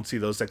mean, you don't see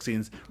those sex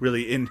scenes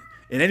really in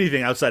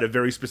anything outside of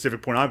very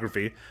specific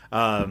pornography.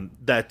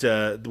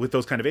 That with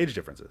those kind of age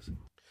differences.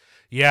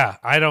 Yeah,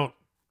 I don't.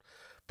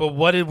 But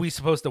what are we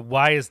supposed to?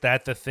 Why is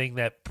that the thing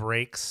that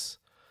breaks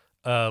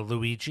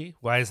Luigi?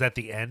 Why is that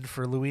the end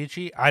for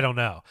Luigi? I don't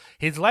know.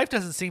 His life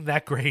doesn't seem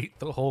that great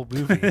the whole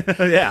movie.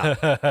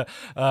 Yeah.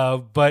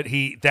 But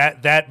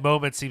that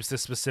moment seems to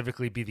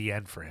specifically be the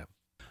end for him.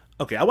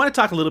 Okay, I want to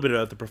talk a little bit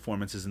about the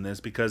performances in this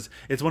because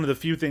it's one of the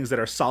few things that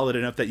are solid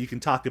enough that you can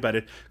talk about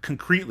it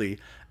concretely.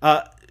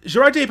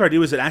 Gerard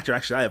Depardieu is an actor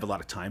actually I have a lot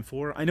of time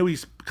for. I know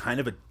he's kind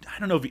of I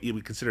don't know if you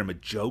would consider him a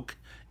joke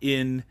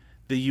in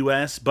the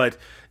U.S., but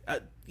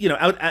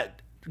out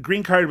at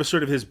Green Card was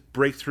sort of his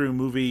breakthrough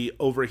movie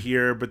over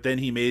here, but then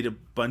he made a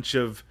bunch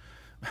of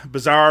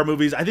bizarre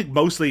movies. I think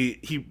mostly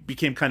he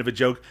became kind of a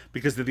joke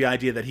because of the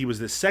idea that he was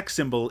this sex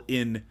symbol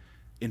in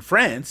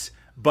France,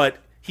 but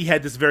he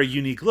had this very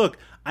unique look.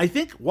 I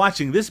think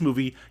watching this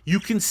movie, you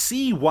can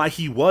see why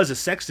he was a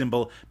sex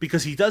symbol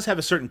because he does have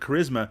a certain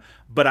charisma,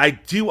 but I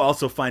do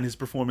also find his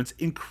performance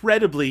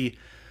incredibly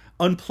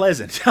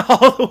unpleasant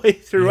all the way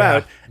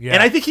throughout. Yeah.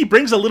 And I think he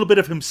brings a little bit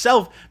of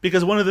himself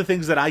because one of the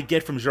things that I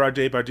get from Gerard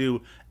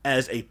Depardieu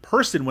as a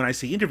person when I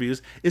see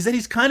interviews is that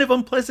he's kind of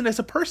unpleasant as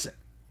a person.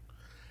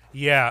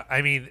 Yeah,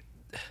 I mean,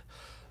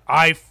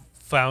 I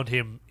found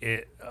him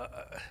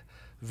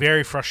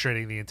very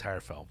frustrating the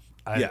entire film.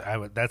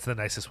 That's the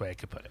nicest way I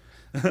could put it.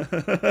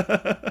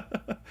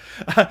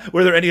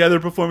 Were there any other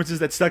performances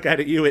that stuck out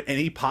at you in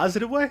any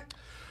positive way?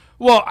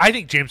 Well, I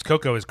think James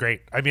Coco is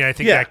great. I mean, I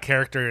think Yeah. that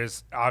character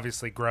is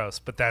obviously gross,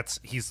 but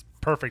he's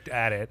perfect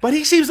at it. But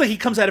he seems like he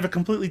comes out of a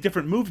completely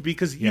different movie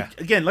because,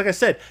 again, like I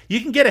said,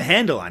 you can get a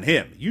handle on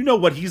him. You know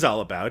what he's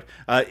all about.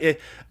 I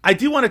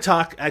do want to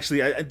talk,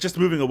 actually, just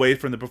moving away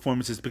from the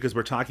performances because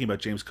we're talking about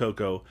James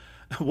Coco.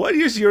 What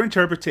is your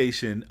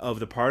interpretation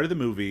of the part of the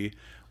movie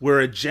where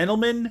a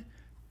gentleman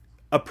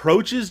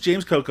approaches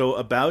James Coco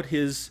about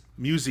his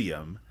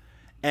museum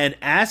and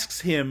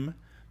asks him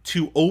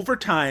to, over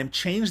time,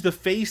 change the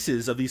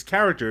faces of these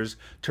characters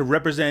to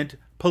represent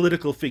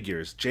political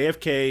figures?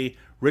 JFK,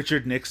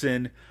 Richard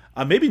Nixon,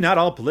 maybe not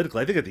all political.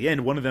 I think at the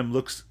end, one of them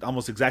looks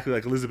almost exactly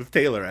like Elizabeth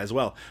Taylor as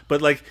well. But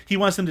like he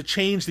wants them to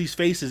change these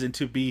faces and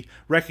to be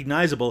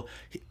recognizable.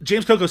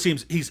 James Coco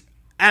he's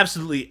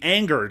absolutely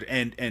angered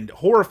and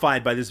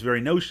horrified by this very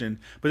notion.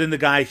 But then the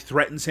guy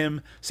threatens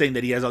him, saying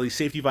that he has all these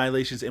safety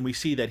violations, and we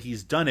see that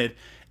he's done it.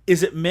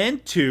 Is it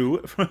meant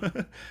to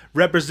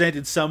represent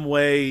in some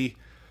way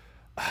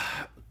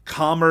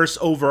commerce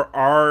over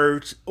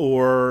art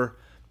or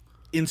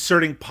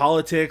inserting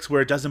politics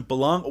where it doesn't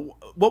belong?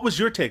 What was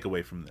your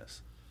takeaway from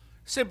this?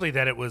 Simply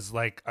that it was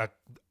like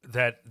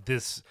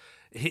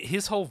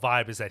his whole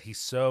vibe is that he's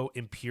so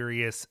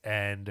imperious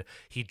and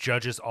he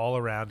judges all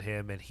around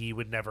him and he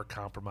would never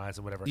compromise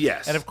and whatever.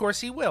 Yes. And of course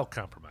he will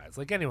compromise,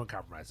 like anyone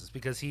compromises,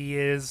 because he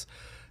is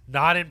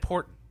not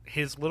important.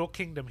 His little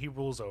kingdom he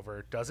rules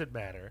over doesn't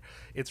matter.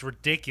 It's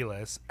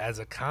ridiculous as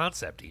a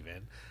concept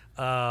even.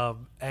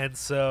 And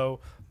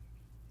so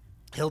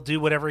he'll do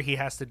whatever he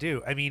has to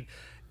do. I mean,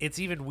 it's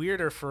even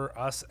weirder for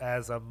us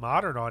as a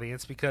modern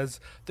audience because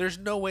there's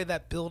no way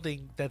that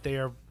building that they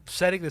are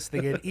setting this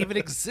thing in even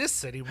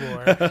exists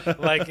anymore,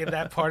 like in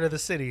that part of the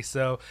city.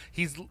 So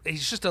he's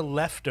just a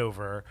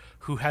leftover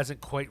who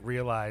hasn't quite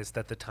realized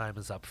that the time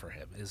is up for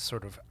him, is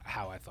sort of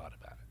how I thought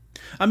about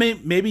it. I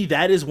mean, maybe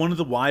that is one of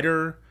the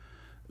wider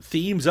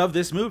themes of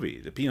this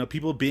movie.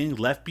 People being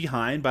left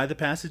behind by the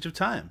passage of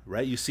time,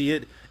 right? You see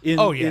it in...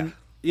 Oh, yeah.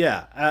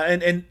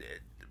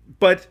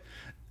 But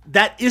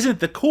that isn't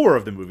the core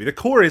of the movie. The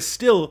core is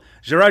still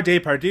Gerard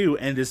Depardieu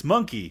and this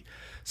monkey.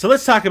 So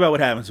let's talk about what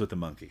happens with the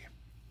monkey.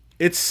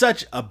 It's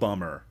such a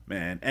bummer,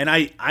 man. And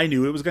I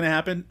knew it was going to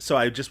happen, so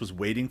I just was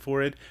waiting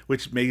for it,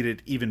 which made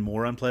it even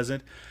more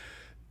unpleasant.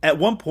 At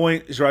one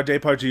point, Gerard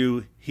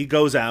Depardieu, he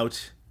goes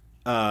out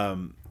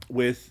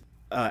with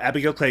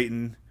Abigail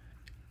Clayton.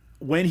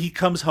 When he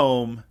comes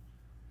home,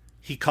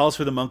 he calls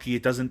for the monkey.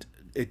 It doesn't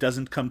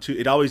come to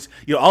it. Always,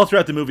 all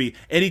throughout the movie,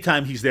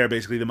 anytime he's there,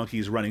 basically the monkey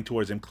is running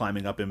towards him,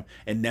 climbing up him,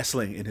 and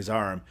nestling in his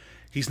arm.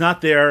 He's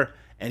not there,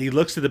 and he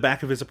looks to the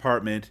back of his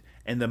apartment,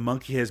 and the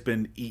monkey has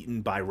been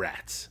eaten by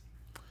rats.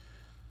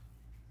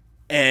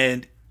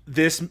 And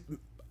this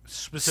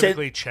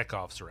specifically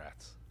Chekhov's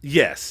rats.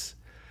 Yes.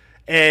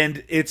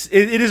 And it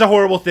is a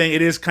horrible thing.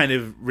 It is kind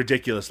of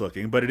ridiculous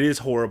looking, but it is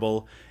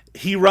horrible.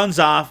 He runs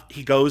off.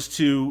 He goes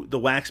to the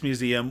Wax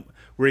Museum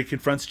where he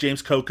confronts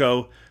James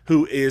Coco,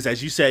 who is,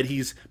 as you said,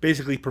 he's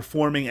basically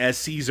performing as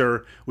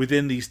Caesar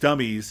within these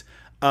dummies.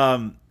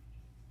 Mark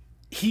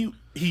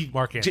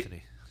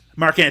Antony.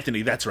 Mark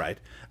Antony, that's right.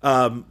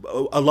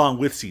 Along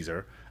with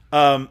Caesar.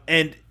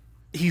 And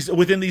he's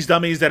within these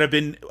dummies that have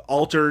been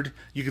altered.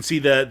 You can see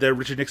the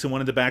Richard Nixon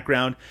one in the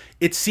background.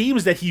 It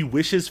seems that he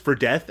wishes for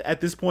death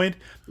at this point,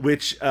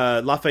 which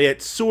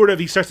Lafayette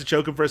he starts to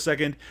choke him for a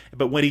second,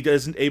 but when he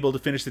isn't able to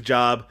finish the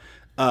job,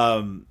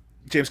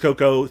 James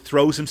Coco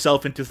throws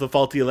himself into the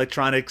faulty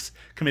electronics,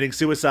 committing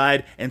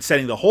suicide and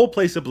setting the whole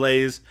place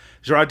ablaze.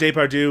 Gerard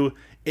Depardieu,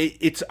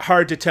 it's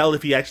hard to tell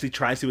if he actually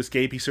tries to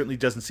escape. He certainly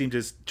doesn't seem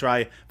to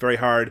try very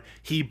hard.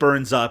 He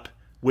burns up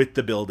with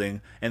the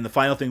building, and the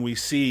final thing we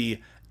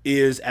see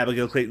is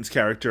Abigail Clayton's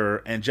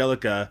character,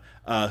 Angelica,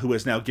 who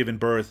has now given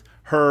birth,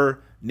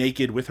 her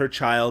naked with her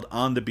child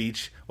on the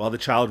beach while the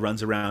child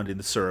runs around in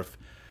the surf.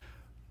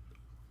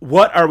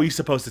 What are we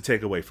supposed to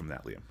take away from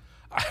that, Liam?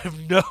 I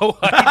have no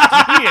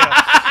idea.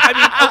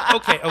 I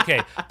mean,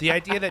 okay. The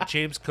idea that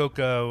James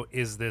Coco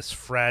is this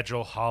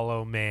fragile,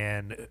 hollow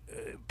man,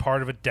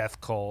 part of a death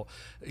cult,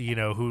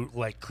 who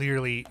like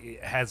clearly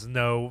has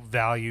no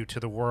value to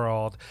the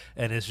world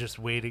and is just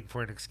waiting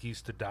for an excuse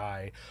to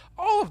die.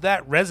 All of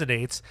that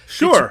resonates.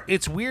 Sure.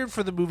 It's weird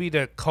for the movie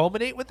to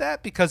culminate with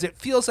that because it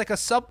feels like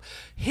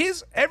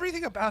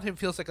everything about him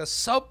feels like a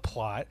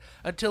subplot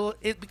until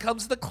it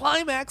becomes the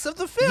climax of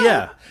the film.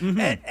 Yeah.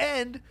 Mm-hmm.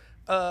 And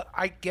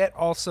I get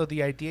also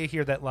the idea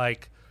here that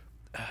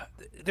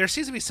there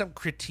seems to be some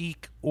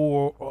critique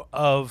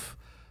of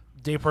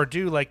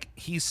Depardieu, like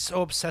he's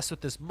so obsessed with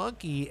this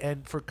monkey,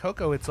 and for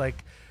Coco it's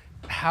like,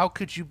 how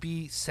could you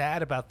be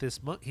sad about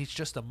this monkey? He's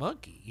just a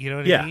monkey, you know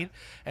what I mean?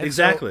 And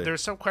exactly. So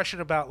there's some question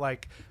about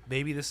like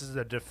maybe this is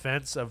a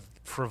defense of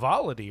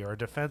frivolity or a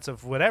defense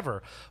of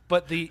whatever,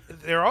 but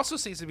there also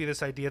seems to be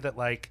this idea that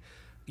like,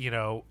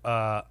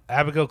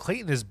 Abigail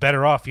Clayton is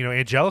better off.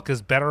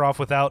 Angelica's better off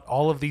without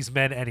all of these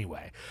men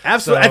anyway.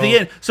 Absolutely. At the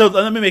end, so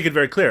let me make it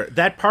very clear.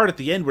 That part at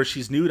the end where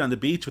she's nude on the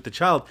beach with the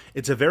child,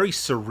 it's a very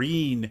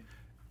serene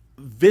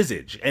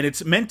visage, and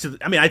it's meant to.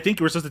 I mean, I think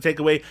we're supposed to take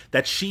away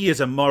that she is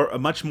a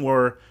much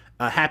more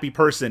happy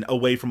person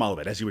away from all of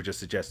it, as you were just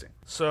suggesting.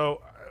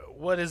 So,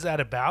 what is that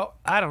about?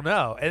 I don't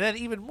know. And then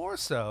even more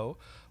so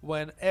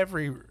when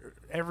every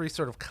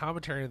sort of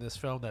commentary in this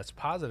film that's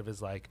positive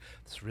is like,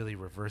 this really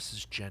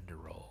reverses gender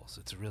roles.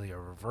 It's really a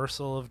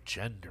reversal of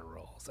gender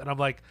roles. And I'm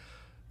like,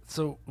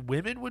 so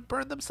women would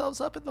burn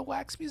themselves up in the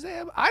wax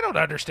museum? I don't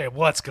understand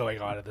what's going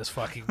on in this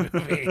fucking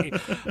movie.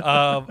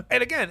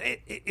 And again,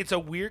 it's a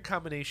weird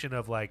combination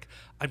of like,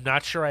 I'm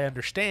not sure I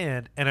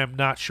understand, and I'm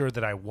not sure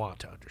that I want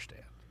to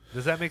understand.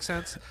 Does that make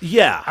sense?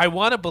 Yeah. I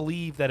want to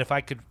believe that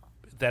I could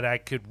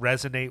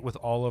resonate with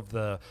all of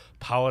the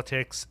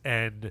politics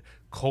and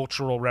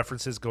cultural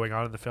references going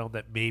on in the film,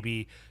 that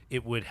maybe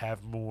it would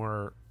have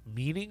more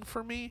meaning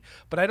for me,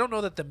 but I don't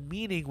know that the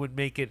meaning would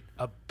make it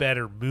a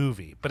better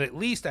movie, but at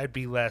least I'd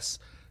be less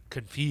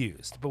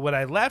confused. But what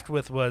I left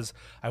with was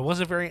I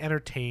wasn't very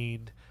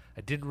entertained.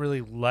 I didn't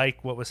really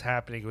like what was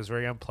happening. It was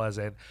very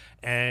unpleasant.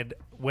 And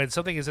when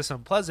something is this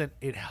unpleasant,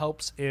 it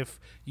helps if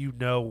you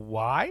know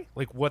why,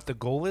 like what the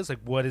goal is,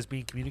 like what is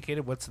being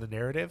communicated, what's the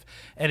narrative.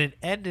 And it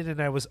ended,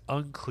 and I was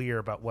unclear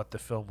about what the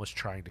film was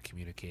trying to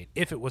communicate,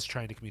 if it was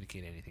trying to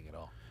communicate anything at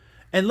all.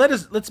 And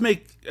let's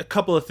make a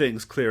couple of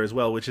things clear as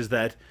well, which is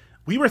that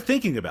we were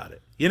thinking about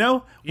it.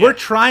 We're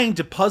trying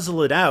to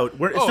puzzle it out.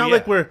 It's not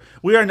like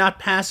we are not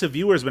passive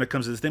viewers when it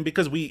comes to this thing,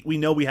 because we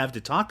know we have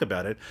to talk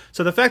about it.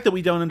 So the fact that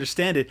we don't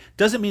understand it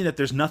doesn't mean that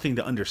there's nothing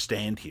to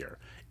understand here.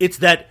 It's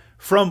that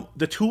from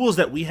the tools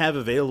that we have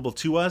available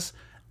to us,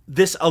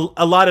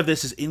 a lot of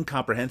this is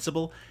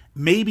incomprehensible.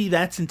 Maybe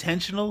that's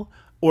intentional,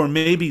 or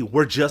maybe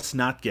we're just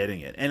not getting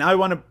it. And I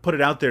want to put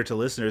it out there to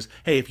listeners.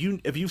 Hey, if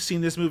you've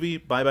seen this movie,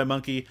 Bye Bye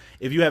Monkey,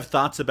 if you have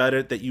thoughts about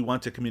it that you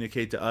want to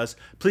communicate to us,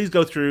 please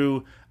go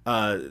through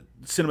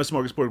Cinema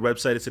Smorgasbord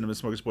website at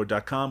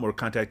cinemasmorgasbord.com, or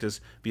contact us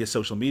via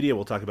social media.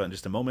 We'll talk about it in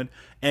just a moment.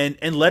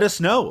 And let us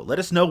know. Let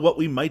us know what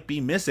we might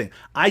be missing.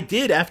 I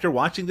did, after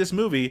watching this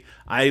movie,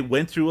 I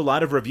went through a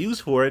lot of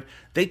reviews for it.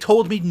 They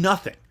told me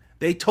nothing.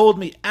 They told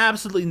me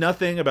absolutely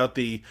nothing about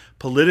the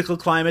political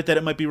climate that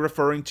it might be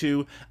referring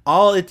to.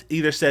 All it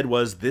either said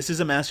was, this is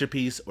a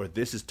masterpiece, or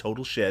this is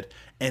total shit,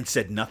 and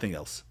said nothing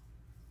else.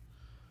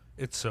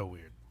 It's so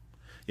weird.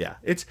 Yeah,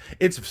 it's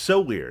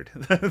so weird.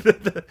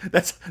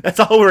 That's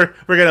all we're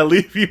gonna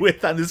leave you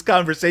with on this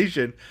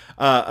conversation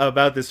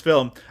about this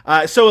film.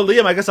 So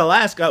Liam, I guess I'll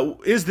ask: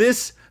 is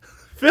this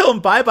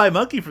film Bye Bye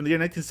Monkey from the year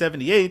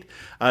 1978,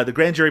 the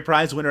Grand Jury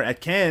Prize winner at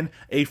Cannes,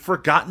 a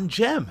forgotten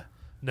gem?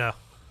 No.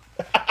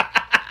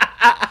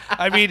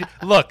 I mean,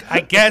 look,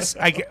 I guess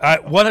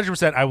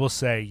 100% I will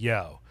say,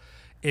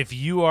 if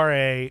you are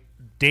a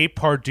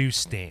Depardieu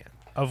stan,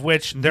 of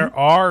which there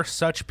are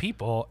such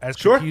people, as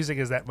confusing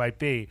as that might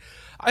be,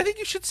 I think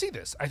you should see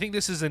this. I think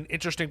this is an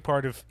interesting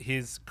part of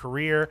his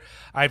career.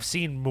 I've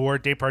seen more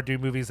Depardieu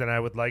movies than I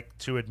would like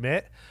to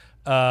admit,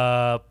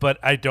 but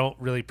I don't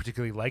really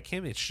particularly like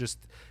him. It's just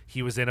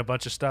he was in a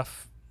bunch of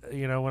stuff,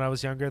 when I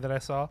was younger that I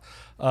saw.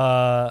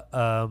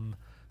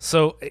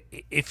 So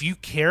if you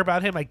care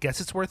about him, I guess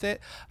it's worth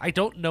it. I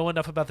don't know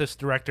enough about this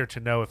director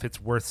to know if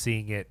it's worth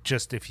seeing it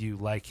just if you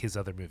like his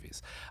other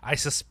movies. I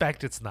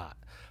suspect it's not,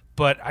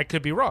 but I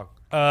could be wrong.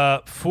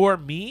 For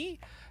me,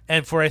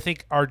 And for, I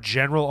think, our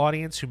general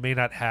audience who may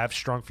not have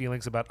strong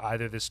feelings about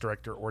either this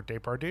director or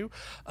Depardieu,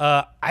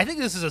 I think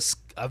this is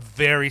a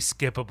very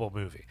skippable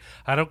movie.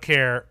 I don't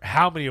care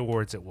how many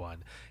awards it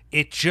won.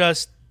 It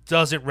just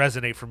doesn't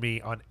resonate for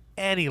me on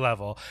any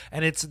level.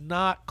 And it's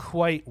not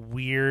quite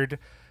weird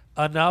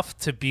enough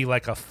to be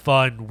like a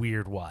fun,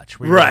 weird watch.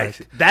 Where you're Right.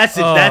 like, That's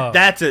it. "Oh."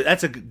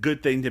 That's a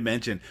good thing to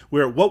mention.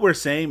 Where what we're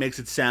saying makes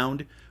it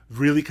sound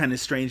really kind of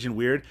strange and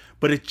weird,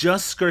 but it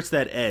just skirts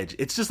that edge.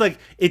 It's just like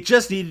it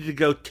just needed to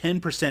go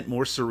 10%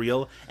 more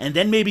surreal, and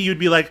then maybe you'd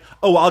be like,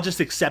 "Oh, I'll just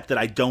accept that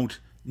I don't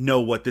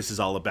know what this is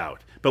all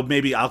about." But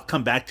maybe I'll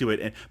come back to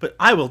it, but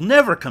I will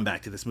never come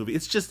back to this movie.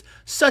 It's just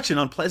such an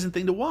unpleasant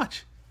thing to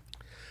watch.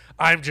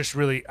 I'm just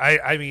really,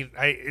 I mean,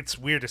 it's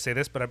weird to say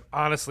this, but I'm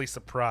honestly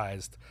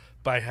surprised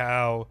by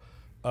how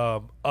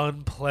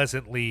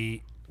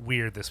unpleasantly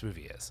weird this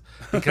movie is,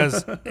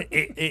 because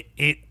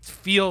it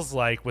feels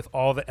like, with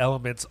all the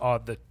elements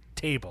on the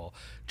table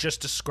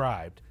just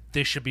described,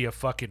 this should be a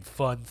fucking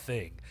fun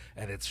thing,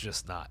 and it's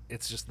just not.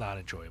 It's just not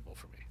enjoyable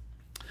for me.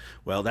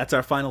 Well, that's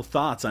our final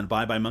thoughts on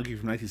Bye Bye Monkey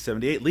from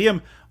 1978.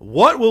 Liam,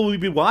 what will we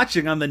be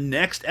watching on the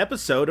next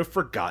episode of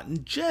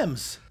Forgotten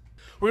Gems?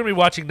 We're going to be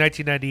watching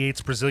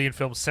 1998's Brazilian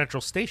film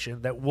Central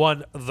Station that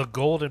won the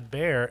Golden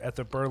Bear at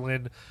the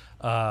Berlin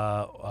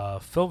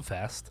Film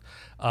Fest.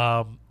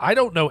 I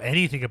don't know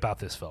anything about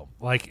this film.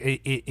 Like,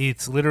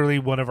 it's literally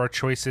one of our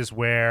choices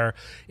where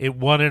it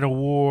won an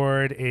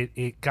award,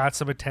 it got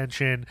some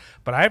attention,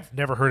 but I've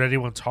never heard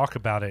anyone talk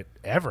about it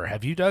ever.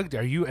 Have you, Doug?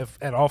 Are you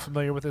at all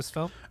familiar with this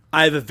film?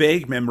 I have a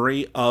vague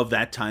memory of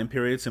that time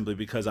period simply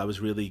because I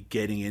was really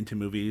getting into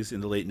movies in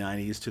the late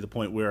 90s to the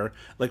point where,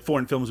 like,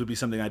 foreign films would be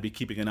something I'd be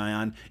keeping an eye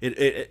on.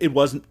 It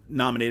wasn't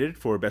nominated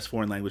for Best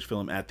Foreign Language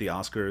Film at the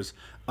Oscars.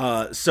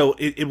 So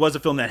it was a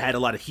film that had a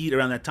lot of heat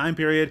around that time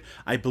period.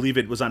 I believe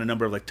it was on a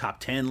number of, like,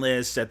 top 10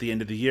 lists at the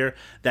end of the year.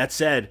 That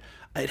said,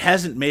 it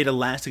hasn't made a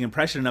lasting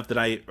impression enough that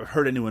I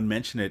heard anyone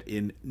mention it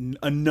in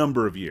a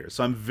number of years.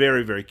 So I'm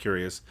very, very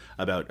curious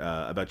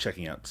about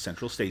checking out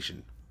Central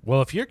Station.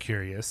 Well, if you're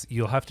curious,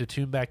 you'll have to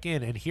tune back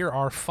in and hear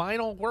our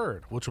final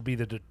word, which will be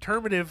the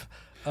determinative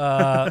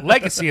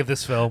legacy of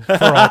this film for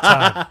all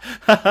time.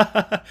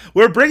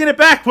 We're bringing it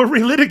back. We're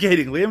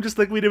relitigating, Liam, just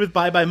like we did with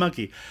Bye Bye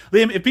Monkey.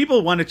 Liam, if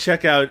people want to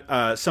check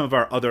out some of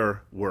our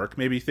other work,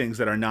 maybe things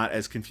that are not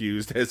as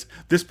confused as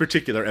this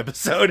particular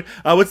episode,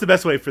 what's the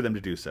best way for them to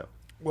do so?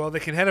 Well,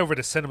 they can head over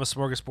to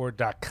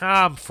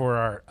cinemasmorgasbord.com for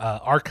our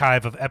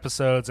archive of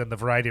episodes and the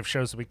variety of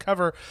shows that we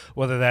cover,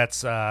 whether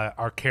that's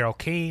our Carol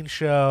Kane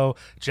show,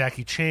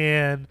 Jackie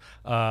Chan,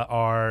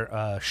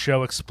 our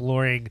show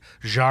exploring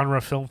genre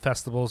film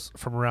festivals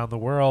from around the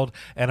world,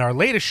 and our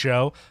latest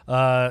show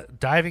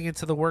diving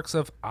into the works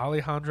of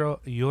Alejandro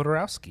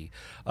Jodorowsky.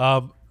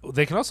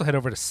 They can also head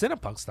over to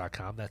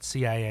cinepunx.com, that's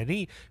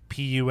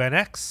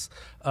CINEPUNX,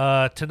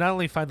 to not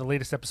only find the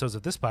latest episodes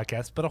of this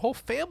podcast, but a whole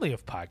family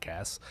of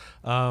podcasts.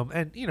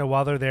 And, you know,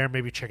 while they're there,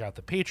 maybe check out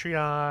the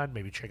Patreon,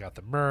 maybe check out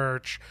the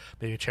merch,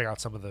 maybe check out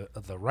some of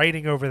the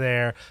writing over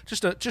there.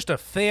 Just a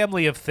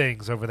family of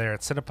things over there at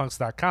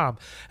cinepunx.com.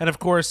 And, of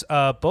course,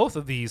 both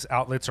of these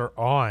outlets are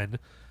on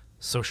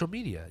social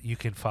media. You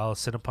can follow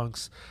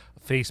Cinepunx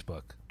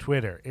Facebook,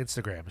 Twitter,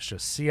 Instagram. It's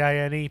just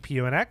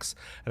CINEPUNX.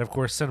 And, of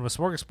course, Cinema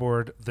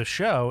Smorgasbord, the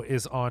show,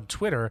 is on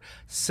Twitter,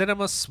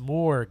 Cinema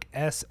Smorg,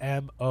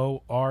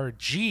 SMORG,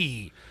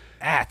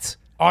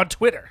 on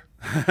Twitter.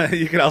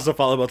 You can also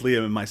follow both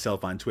Liam and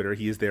myself on Twitter.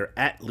 He is there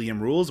at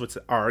Liam Rules, which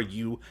is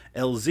RULZ.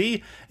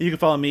 And you can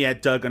follow me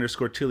at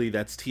Doug_Tilley,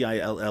 that's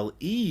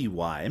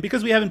TILLEY. And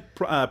because we haven't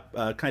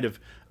kind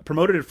of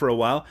promoted it for a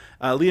while,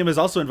 Liam is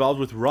also involved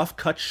with Rough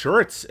Cut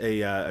Shirts,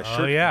 a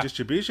shirt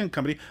distribution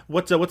company.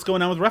 What's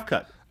going on with Rough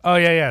Cut? Oh,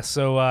 yeah.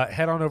 So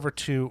head on over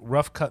to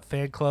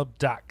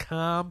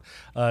roughcutfanclub.com.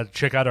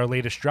 Check out our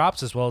latest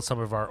drops as well as some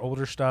of our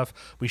older stuff.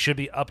 We should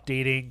be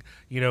updating,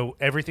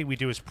 everything we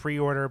do is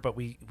pre-order, but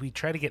we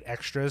try to get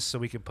extras so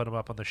we can put them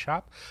up on the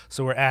shop.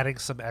 So we're adding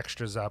some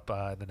extras up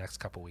in the next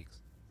couple weeks.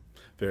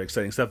 Very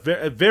exciting stuff.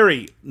 Very,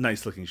 very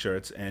nice looking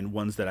shirts, and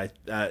ones that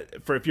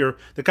if you're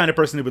the kind of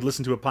person who would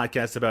listen to a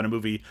podcast about a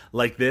movie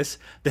like this,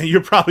 then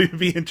you'll probably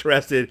be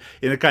interested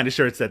in the kind of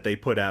shirts that they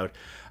put out.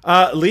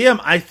 Liam,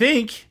 I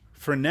think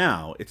for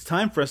now it's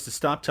time for us to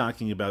stop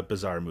talking about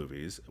bizarre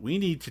movies. We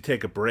need to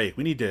take a break.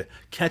 We need to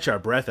catch our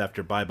breath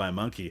after Bye Bye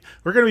Monkey.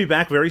 We're going to be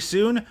back very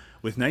soon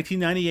with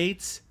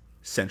 1998's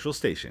Central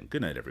Station.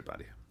 Good night,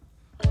 everybody.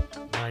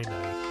 Night.